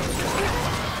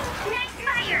 Nice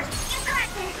fire! You got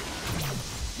this!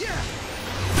 Yeah!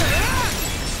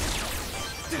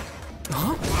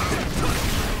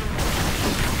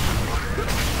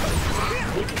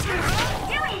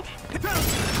 Do it!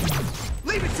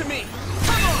 Leave it to me!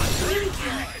 Come on!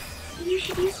 Yuito, you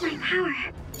should use my power.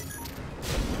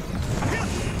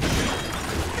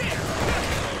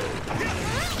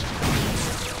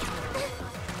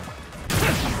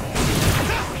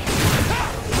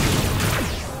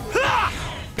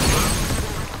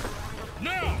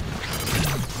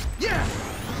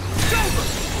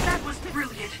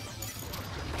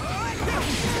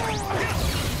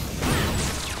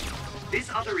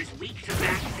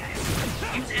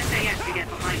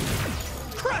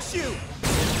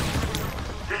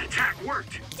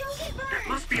 That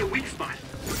must be a weak spot.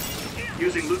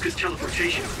 Using Luca's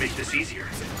teleportation would make this easier.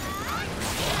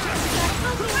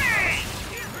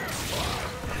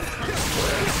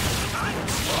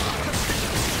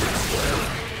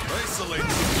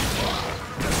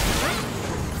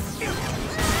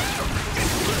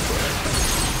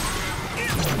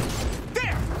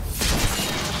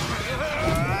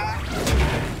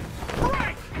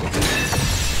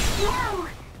 Whoa!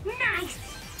 Nice!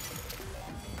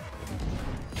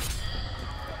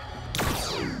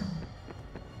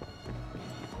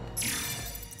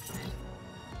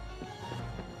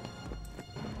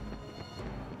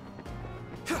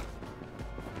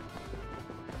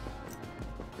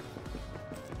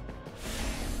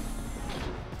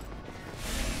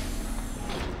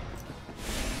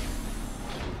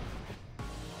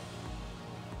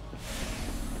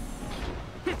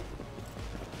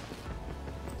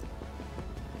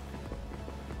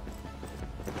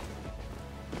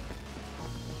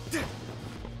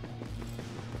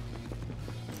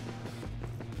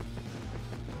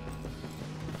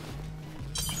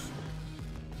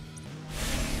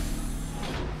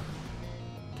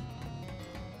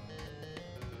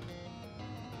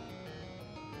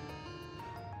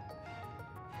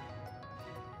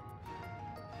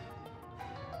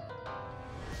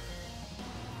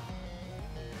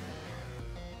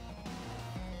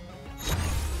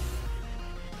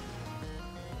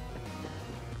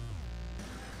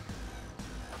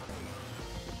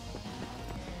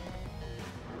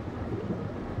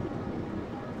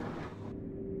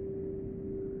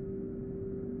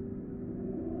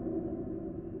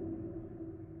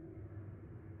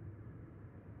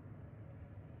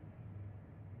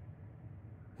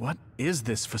 What is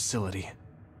this facility?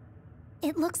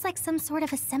 It looks like some sort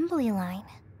of assembly line.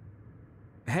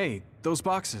 Hey, those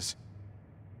boxes.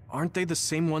 Aren't they the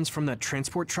same ones from that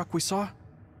transport truck we saw?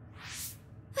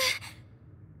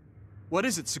 What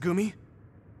is it, Tsugumi?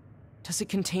 Does it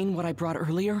contain what I brought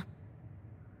earlier?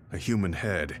 A human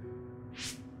head.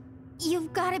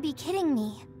 You've got to be kidding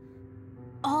me.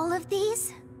 All of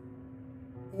these?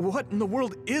 What in the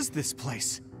world is this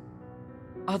place?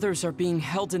 Others are being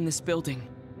held in this building.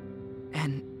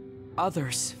 And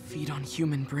others feed on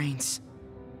human brains.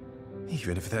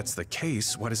 Even if that's the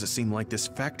case, why does it seem like this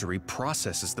factory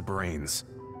processes the brains?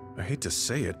 I hate to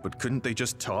say it, but couldn't they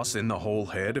just toss in the whole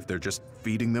head if they're just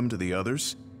feeding them to the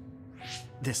others?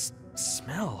 This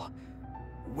smell.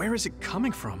 Where is it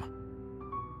coming from?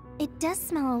 It does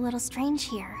smell a little strange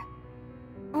here.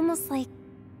 Almost like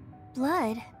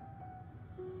blood.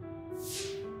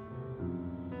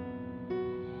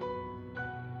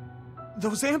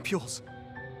 Those ampules!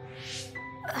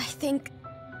 I think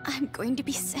I'm going to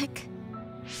be sick.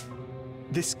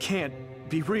 This can't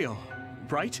be real,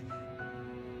 right?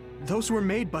 Those were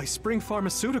made by Spring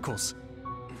Pharmaceuticals.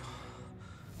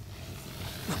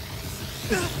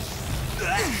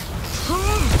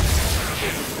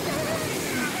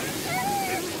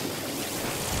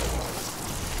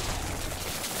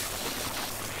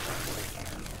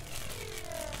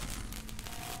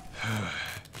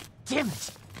 Damn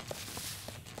it!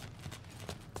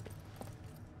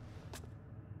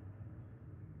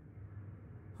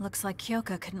 Looks like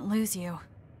Kyoka couldn't lose you.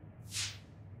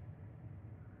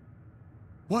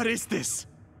 What is this?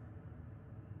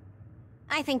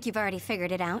 I think you've already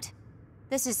figured it out.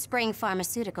 This is Spring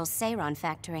Pharmaceuticals' Seiron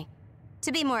factory.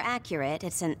 To be more accurate,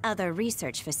 it's an other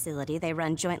research facility they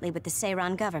run jointly with the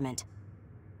Seiron government.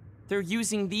 They're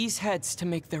using these heads to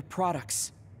make their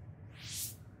products.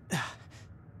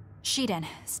 Shiden,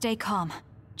 stay calm.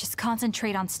 Just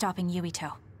concentrate on stopping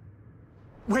Yuito.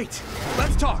 Wait!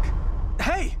 Let's talk!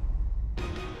 Hey!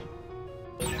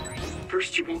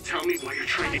 First you won't tell me why you're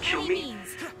trying to kill me.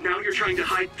 Now you're trying to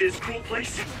hide this cool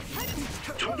place?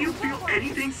 Don't you feel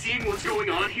anything seeing what's going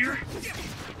on here?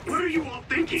 What are you all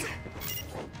thinking?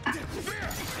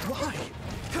 Why?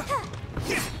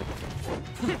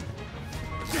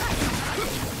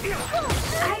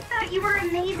 I thought you were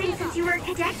amazing since you were a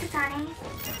cadet, Kasane.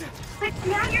 But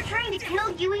now you're trying to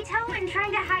kill Yuito and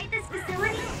trying to hide this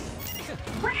facility?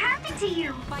 What happened to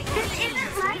you? This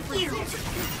isn't like you.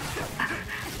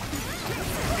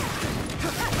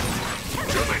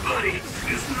 My body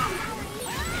is numb.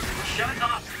 Shut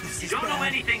up! You don't know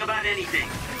anything about anything.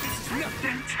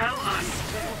 Then tell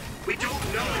us. We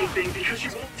don't know anything because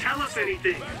you won't tell us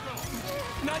anything.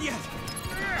 Not yet!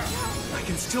 I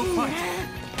can still fight!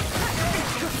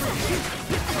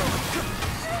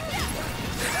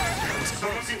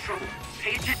 Someone's in trouble.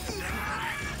 Pay attention.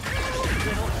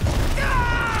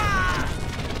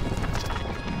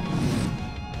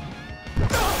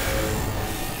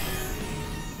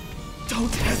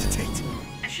 Don't hesitate!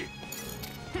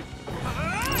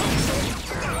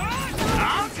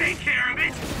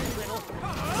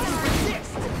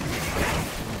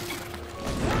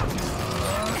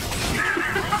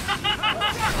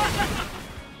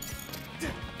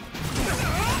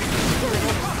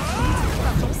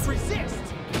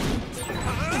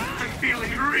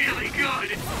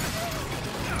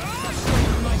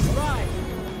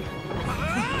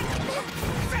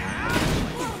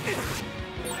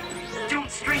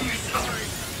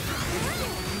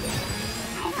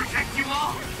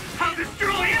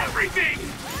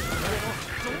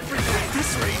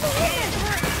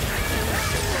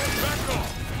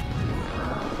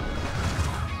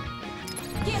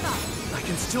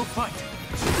 fight.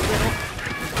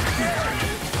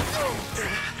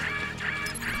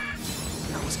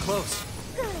 That was close.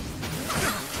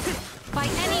 By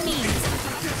any means.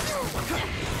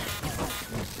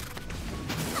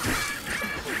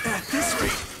 At this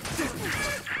rate.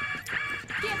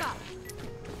 Give up.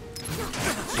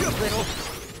 You little.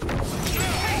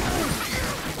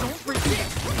 Don't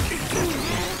resist.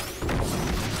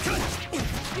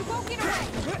 You won't get away.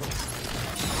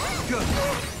 Good.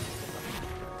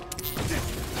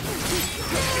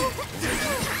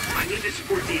 I need to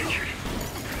support the injured.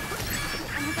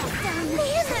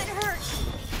 Man, that hurt!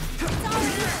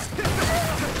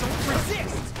 Don't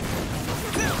resist.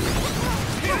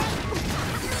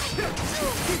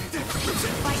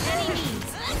 By any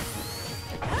means.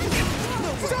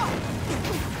 Stop!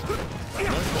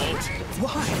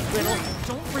 Why, little?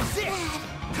 Don't resist.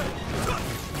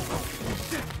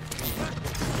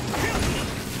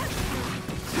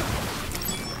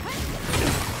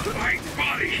 My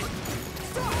body!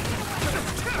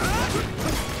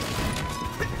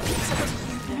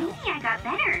 Maybe I got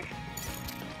better.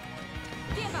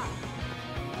 Give up.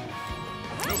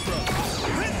 No problem.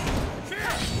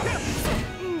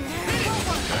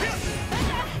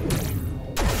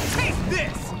 Take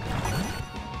this!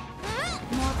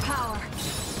 More power.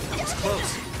 That was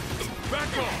close.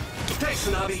 Back off! Thanks,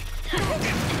 Tsunabi.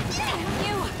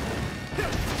 You.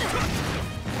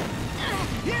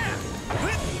 Yeah!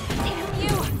 Damn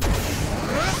you.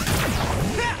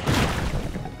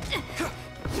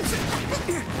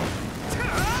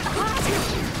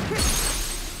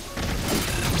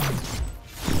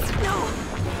 No!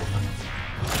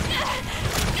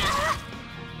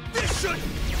 This should...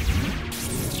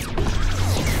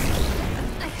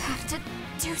 I have to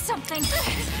do something.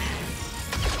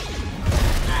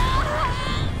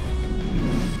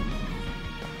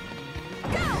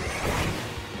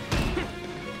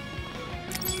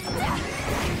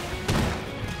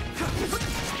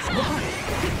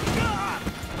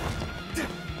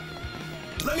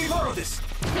 Let me borrow this!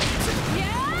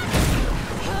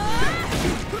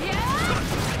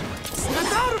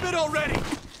 Snap out of it already!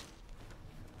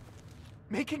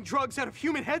 Making drugs out of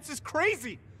human heads is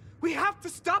crazy! We have to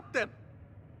stop them!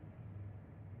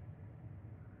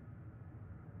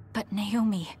 But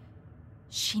Naomi,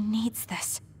 she needs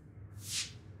this.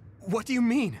 What do you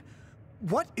mean?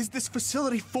 What is this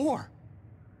facility for?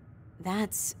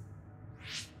 That's...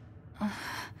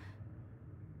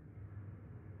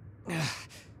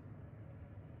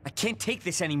 I can't take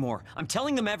this anymore. I'm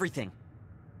telling them everything.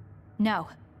 No,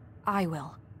 I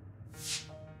will.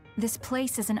 This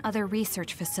place is another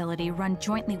research facility run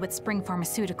jointly with Spring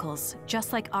Pharmaceuticals,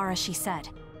 just like Arashi said.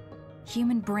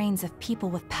 Human brains of people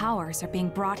with powers are being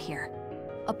brought here.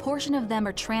 A portion of them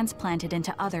are transplanted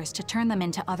into others to turn them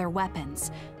into other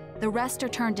weapons. The rest are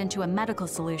turned into a medical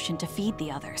solution to feed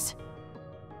the others.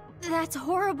 That's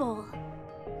horrible.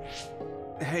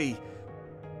 Hey,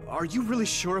 are you really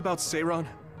sure about Seiron?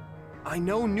 I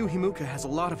know New Himuka has a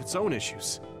lot of its own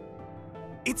issues.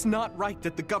 It's not right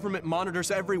that the government monitors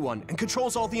everyone and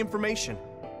controls all the information.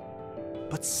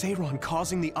 But Seiron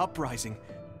causing the uprising,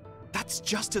 that's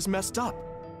just as messed up.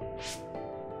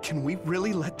 Can we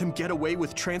really let them get away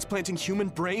with transplanting human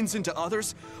brains into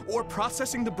others, or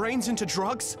processing the brains into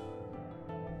drugs?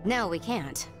 No, we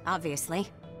can't, obviously.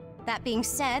 That being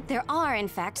said, there are, in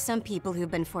fact, some people who've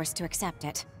been forced to accept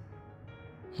it.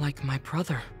 Like my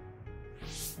brother.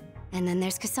 And then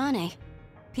there's Kasane.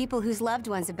 People whose loved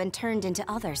ones have been turned into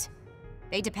others.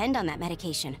 They depend on that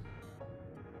medication.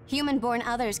 Human-born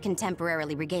others can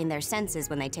temporarily regain their senses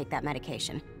when they take that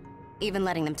medication, even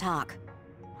letting them talk.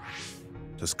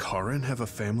 Does Karin have a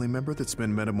family member that's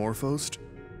been metamorphosed?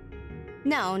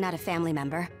 No, not a family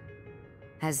member.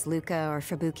 Has Luca or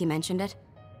Fubuki mentioned it?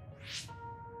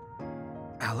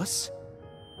 Alice?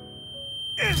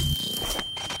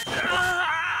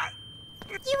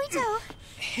 Yuito!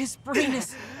 His brain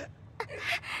is...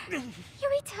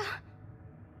 Yuito!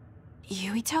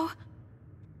 Yuito?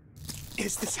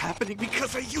 Is this happening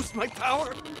because I used my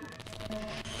power?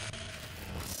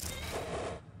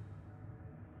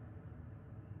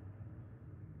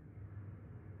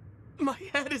 My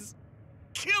head is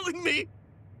killing me!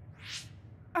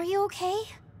 Are you okay?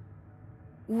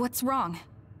 What's wrong?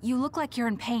 You look like you're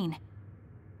in pain.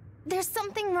 There's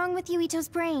something wrong with Yuito's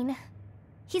brain.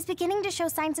 He's beginning to show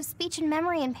signs of speech and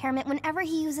memory impairment whenever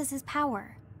he uses his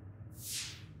power.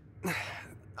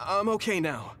 I'm okay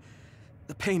now.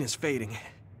 The pain is fading.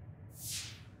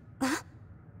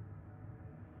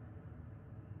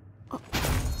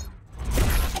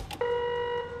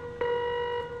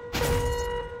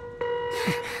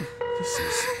 This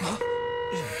is...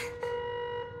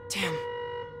 Damn.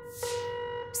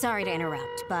 sorry to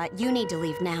interrupt, but you need to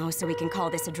leave now so we can call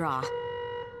this a draw.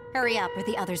 Hurry up or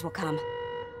the others will come.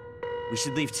 We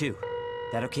should leave too.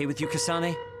 That okay with you,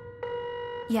 Kasane?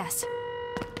 Yes.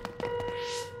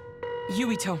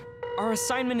 Yuito, our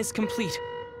assignment is complete.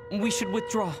 We should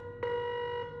withdraw.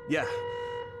 Yeah,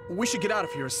 we should get out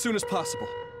of here as soon as possible.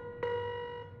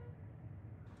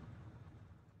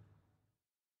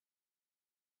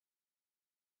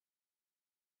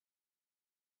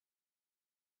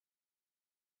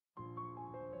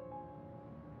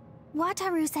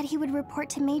 Wataru said he would report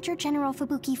to Major General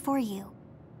Fubuki for you.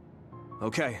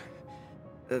 Okay.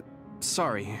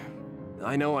 Sorry.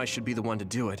 I know I should be the one to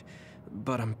do it,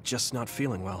 but I'm just not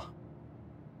feeling well.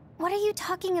 What are you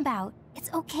talking about?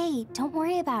 It's okay, don't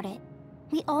worry about it.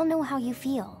 We all know how you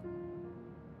feel.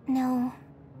 No,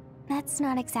 that's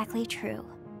not exactly true.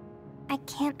 I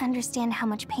can't understand how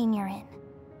much pain you're in.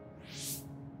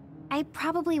 I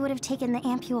probably would have taken the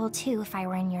ampule too if I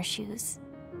were in your shoes.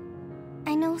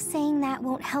 I know saying that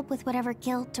won't help with whatever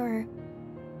guilt or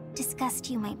disgust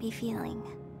you might be feeling.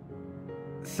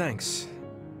 Thanks.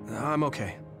 I'm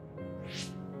okay.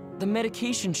 The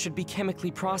medication should be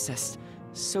chemically processed,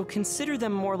 so consider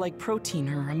them more like protein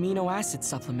or amino acid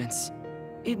supplements.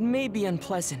 It may be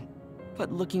unpleasant,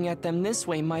 but looking at them this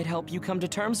way might help you come to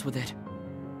terms with it.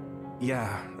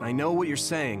 Yeah, I know what you're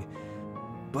saying,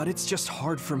 but it's just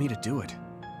hard for me to do it.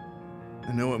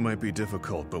 I know it might be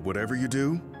difficult, but whatever you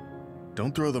do,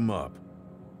 don't throw them up.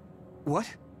 What?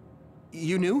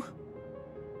 You knew?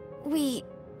 We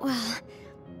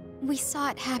saw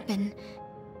it happen.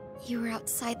 You were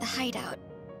outside the hideout.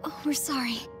 Oh, we're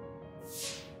sorry.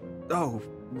 Oh,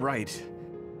 right.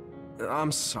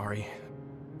 I'm sorry.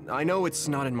 I know it's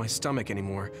not in my stomach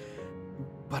anymore,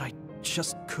 but I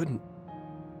just couldn't.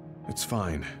 It's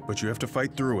fine, but you have to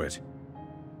fight through it.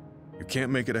 You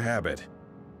can't make it a habit.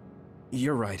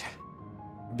 You're right.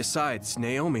 Besides,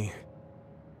 Naomi,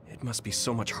 it must be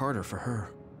so much harder for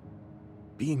her.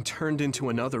 Being turned into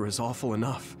another is awful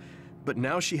enough, but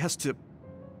now she has to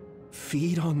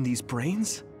feed on these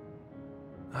brains?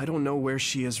 I don't know where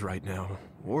she is right now,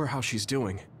 or how she's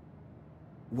doing.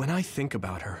 When I think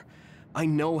about her, I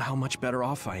know how much better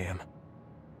off I am.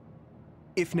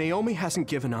 If Naomi hasn't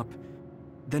given up,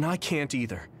 then I can't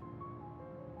either.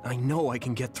 I know I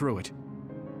can get through it.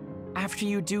 After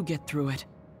you do get through it,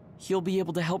 you'll be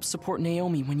able to help support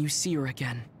Naomi when you see her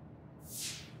again.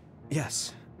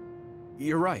 Yes,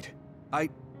 you're right. I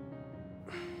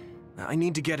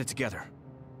need to get it together.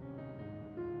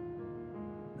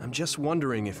 I'm just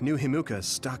wondering if New Himuka is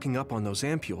stocking up on those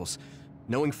ampules,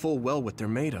 knowing full well what they're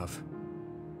made of.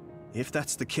 If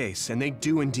that's the case, and they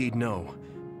do indeed know,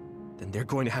 then they're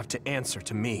going to have to answer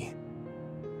to me.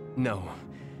 No,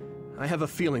 I have a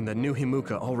feeling that New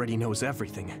Himuka already knows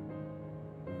everything.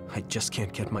 I just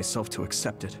can't get myself to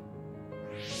accept it.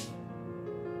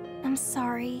 I'm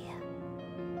sorry.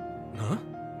 Huh?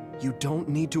 You don't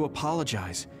need to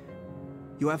apologize.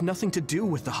 You have nothing to do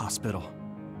with the hospital.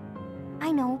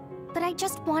 I know, but I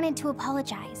just wanted to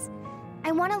apologize.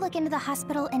 I want to look into the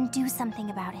hospital and do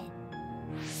something about it.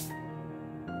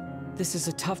 This is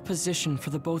a tough position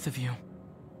for the both of you.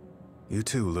 You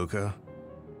too, Luca.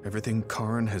 Everything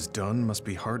Karin has done must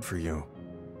be hard for you.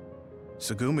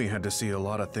 Tsugumi had to see a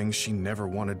lot of things she never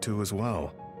wanted to as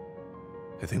well.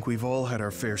 I think we've all had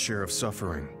our fair share of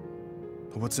suffering.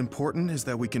 But what's important is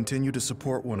that we continue to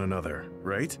support one another,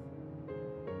 right?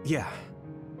 Yeah.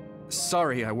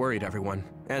 Sorry I worried everyone,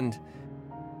 and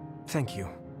thank you.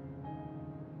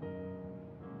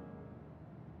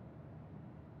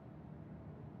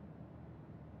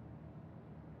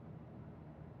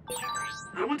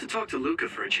 I want to talk to Luca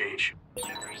for a change.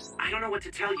 I don't know what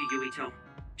to tell you, Yuito.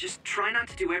 Just try not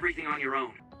to do everything on your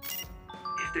own.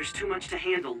 If there's too much to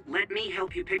handle, let me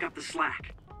help you pick up the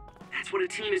slack. That's what a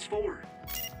team is for.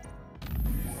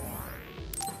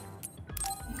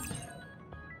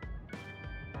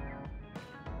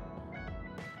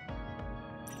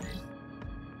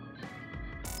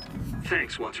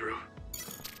 Thanks, Wataru.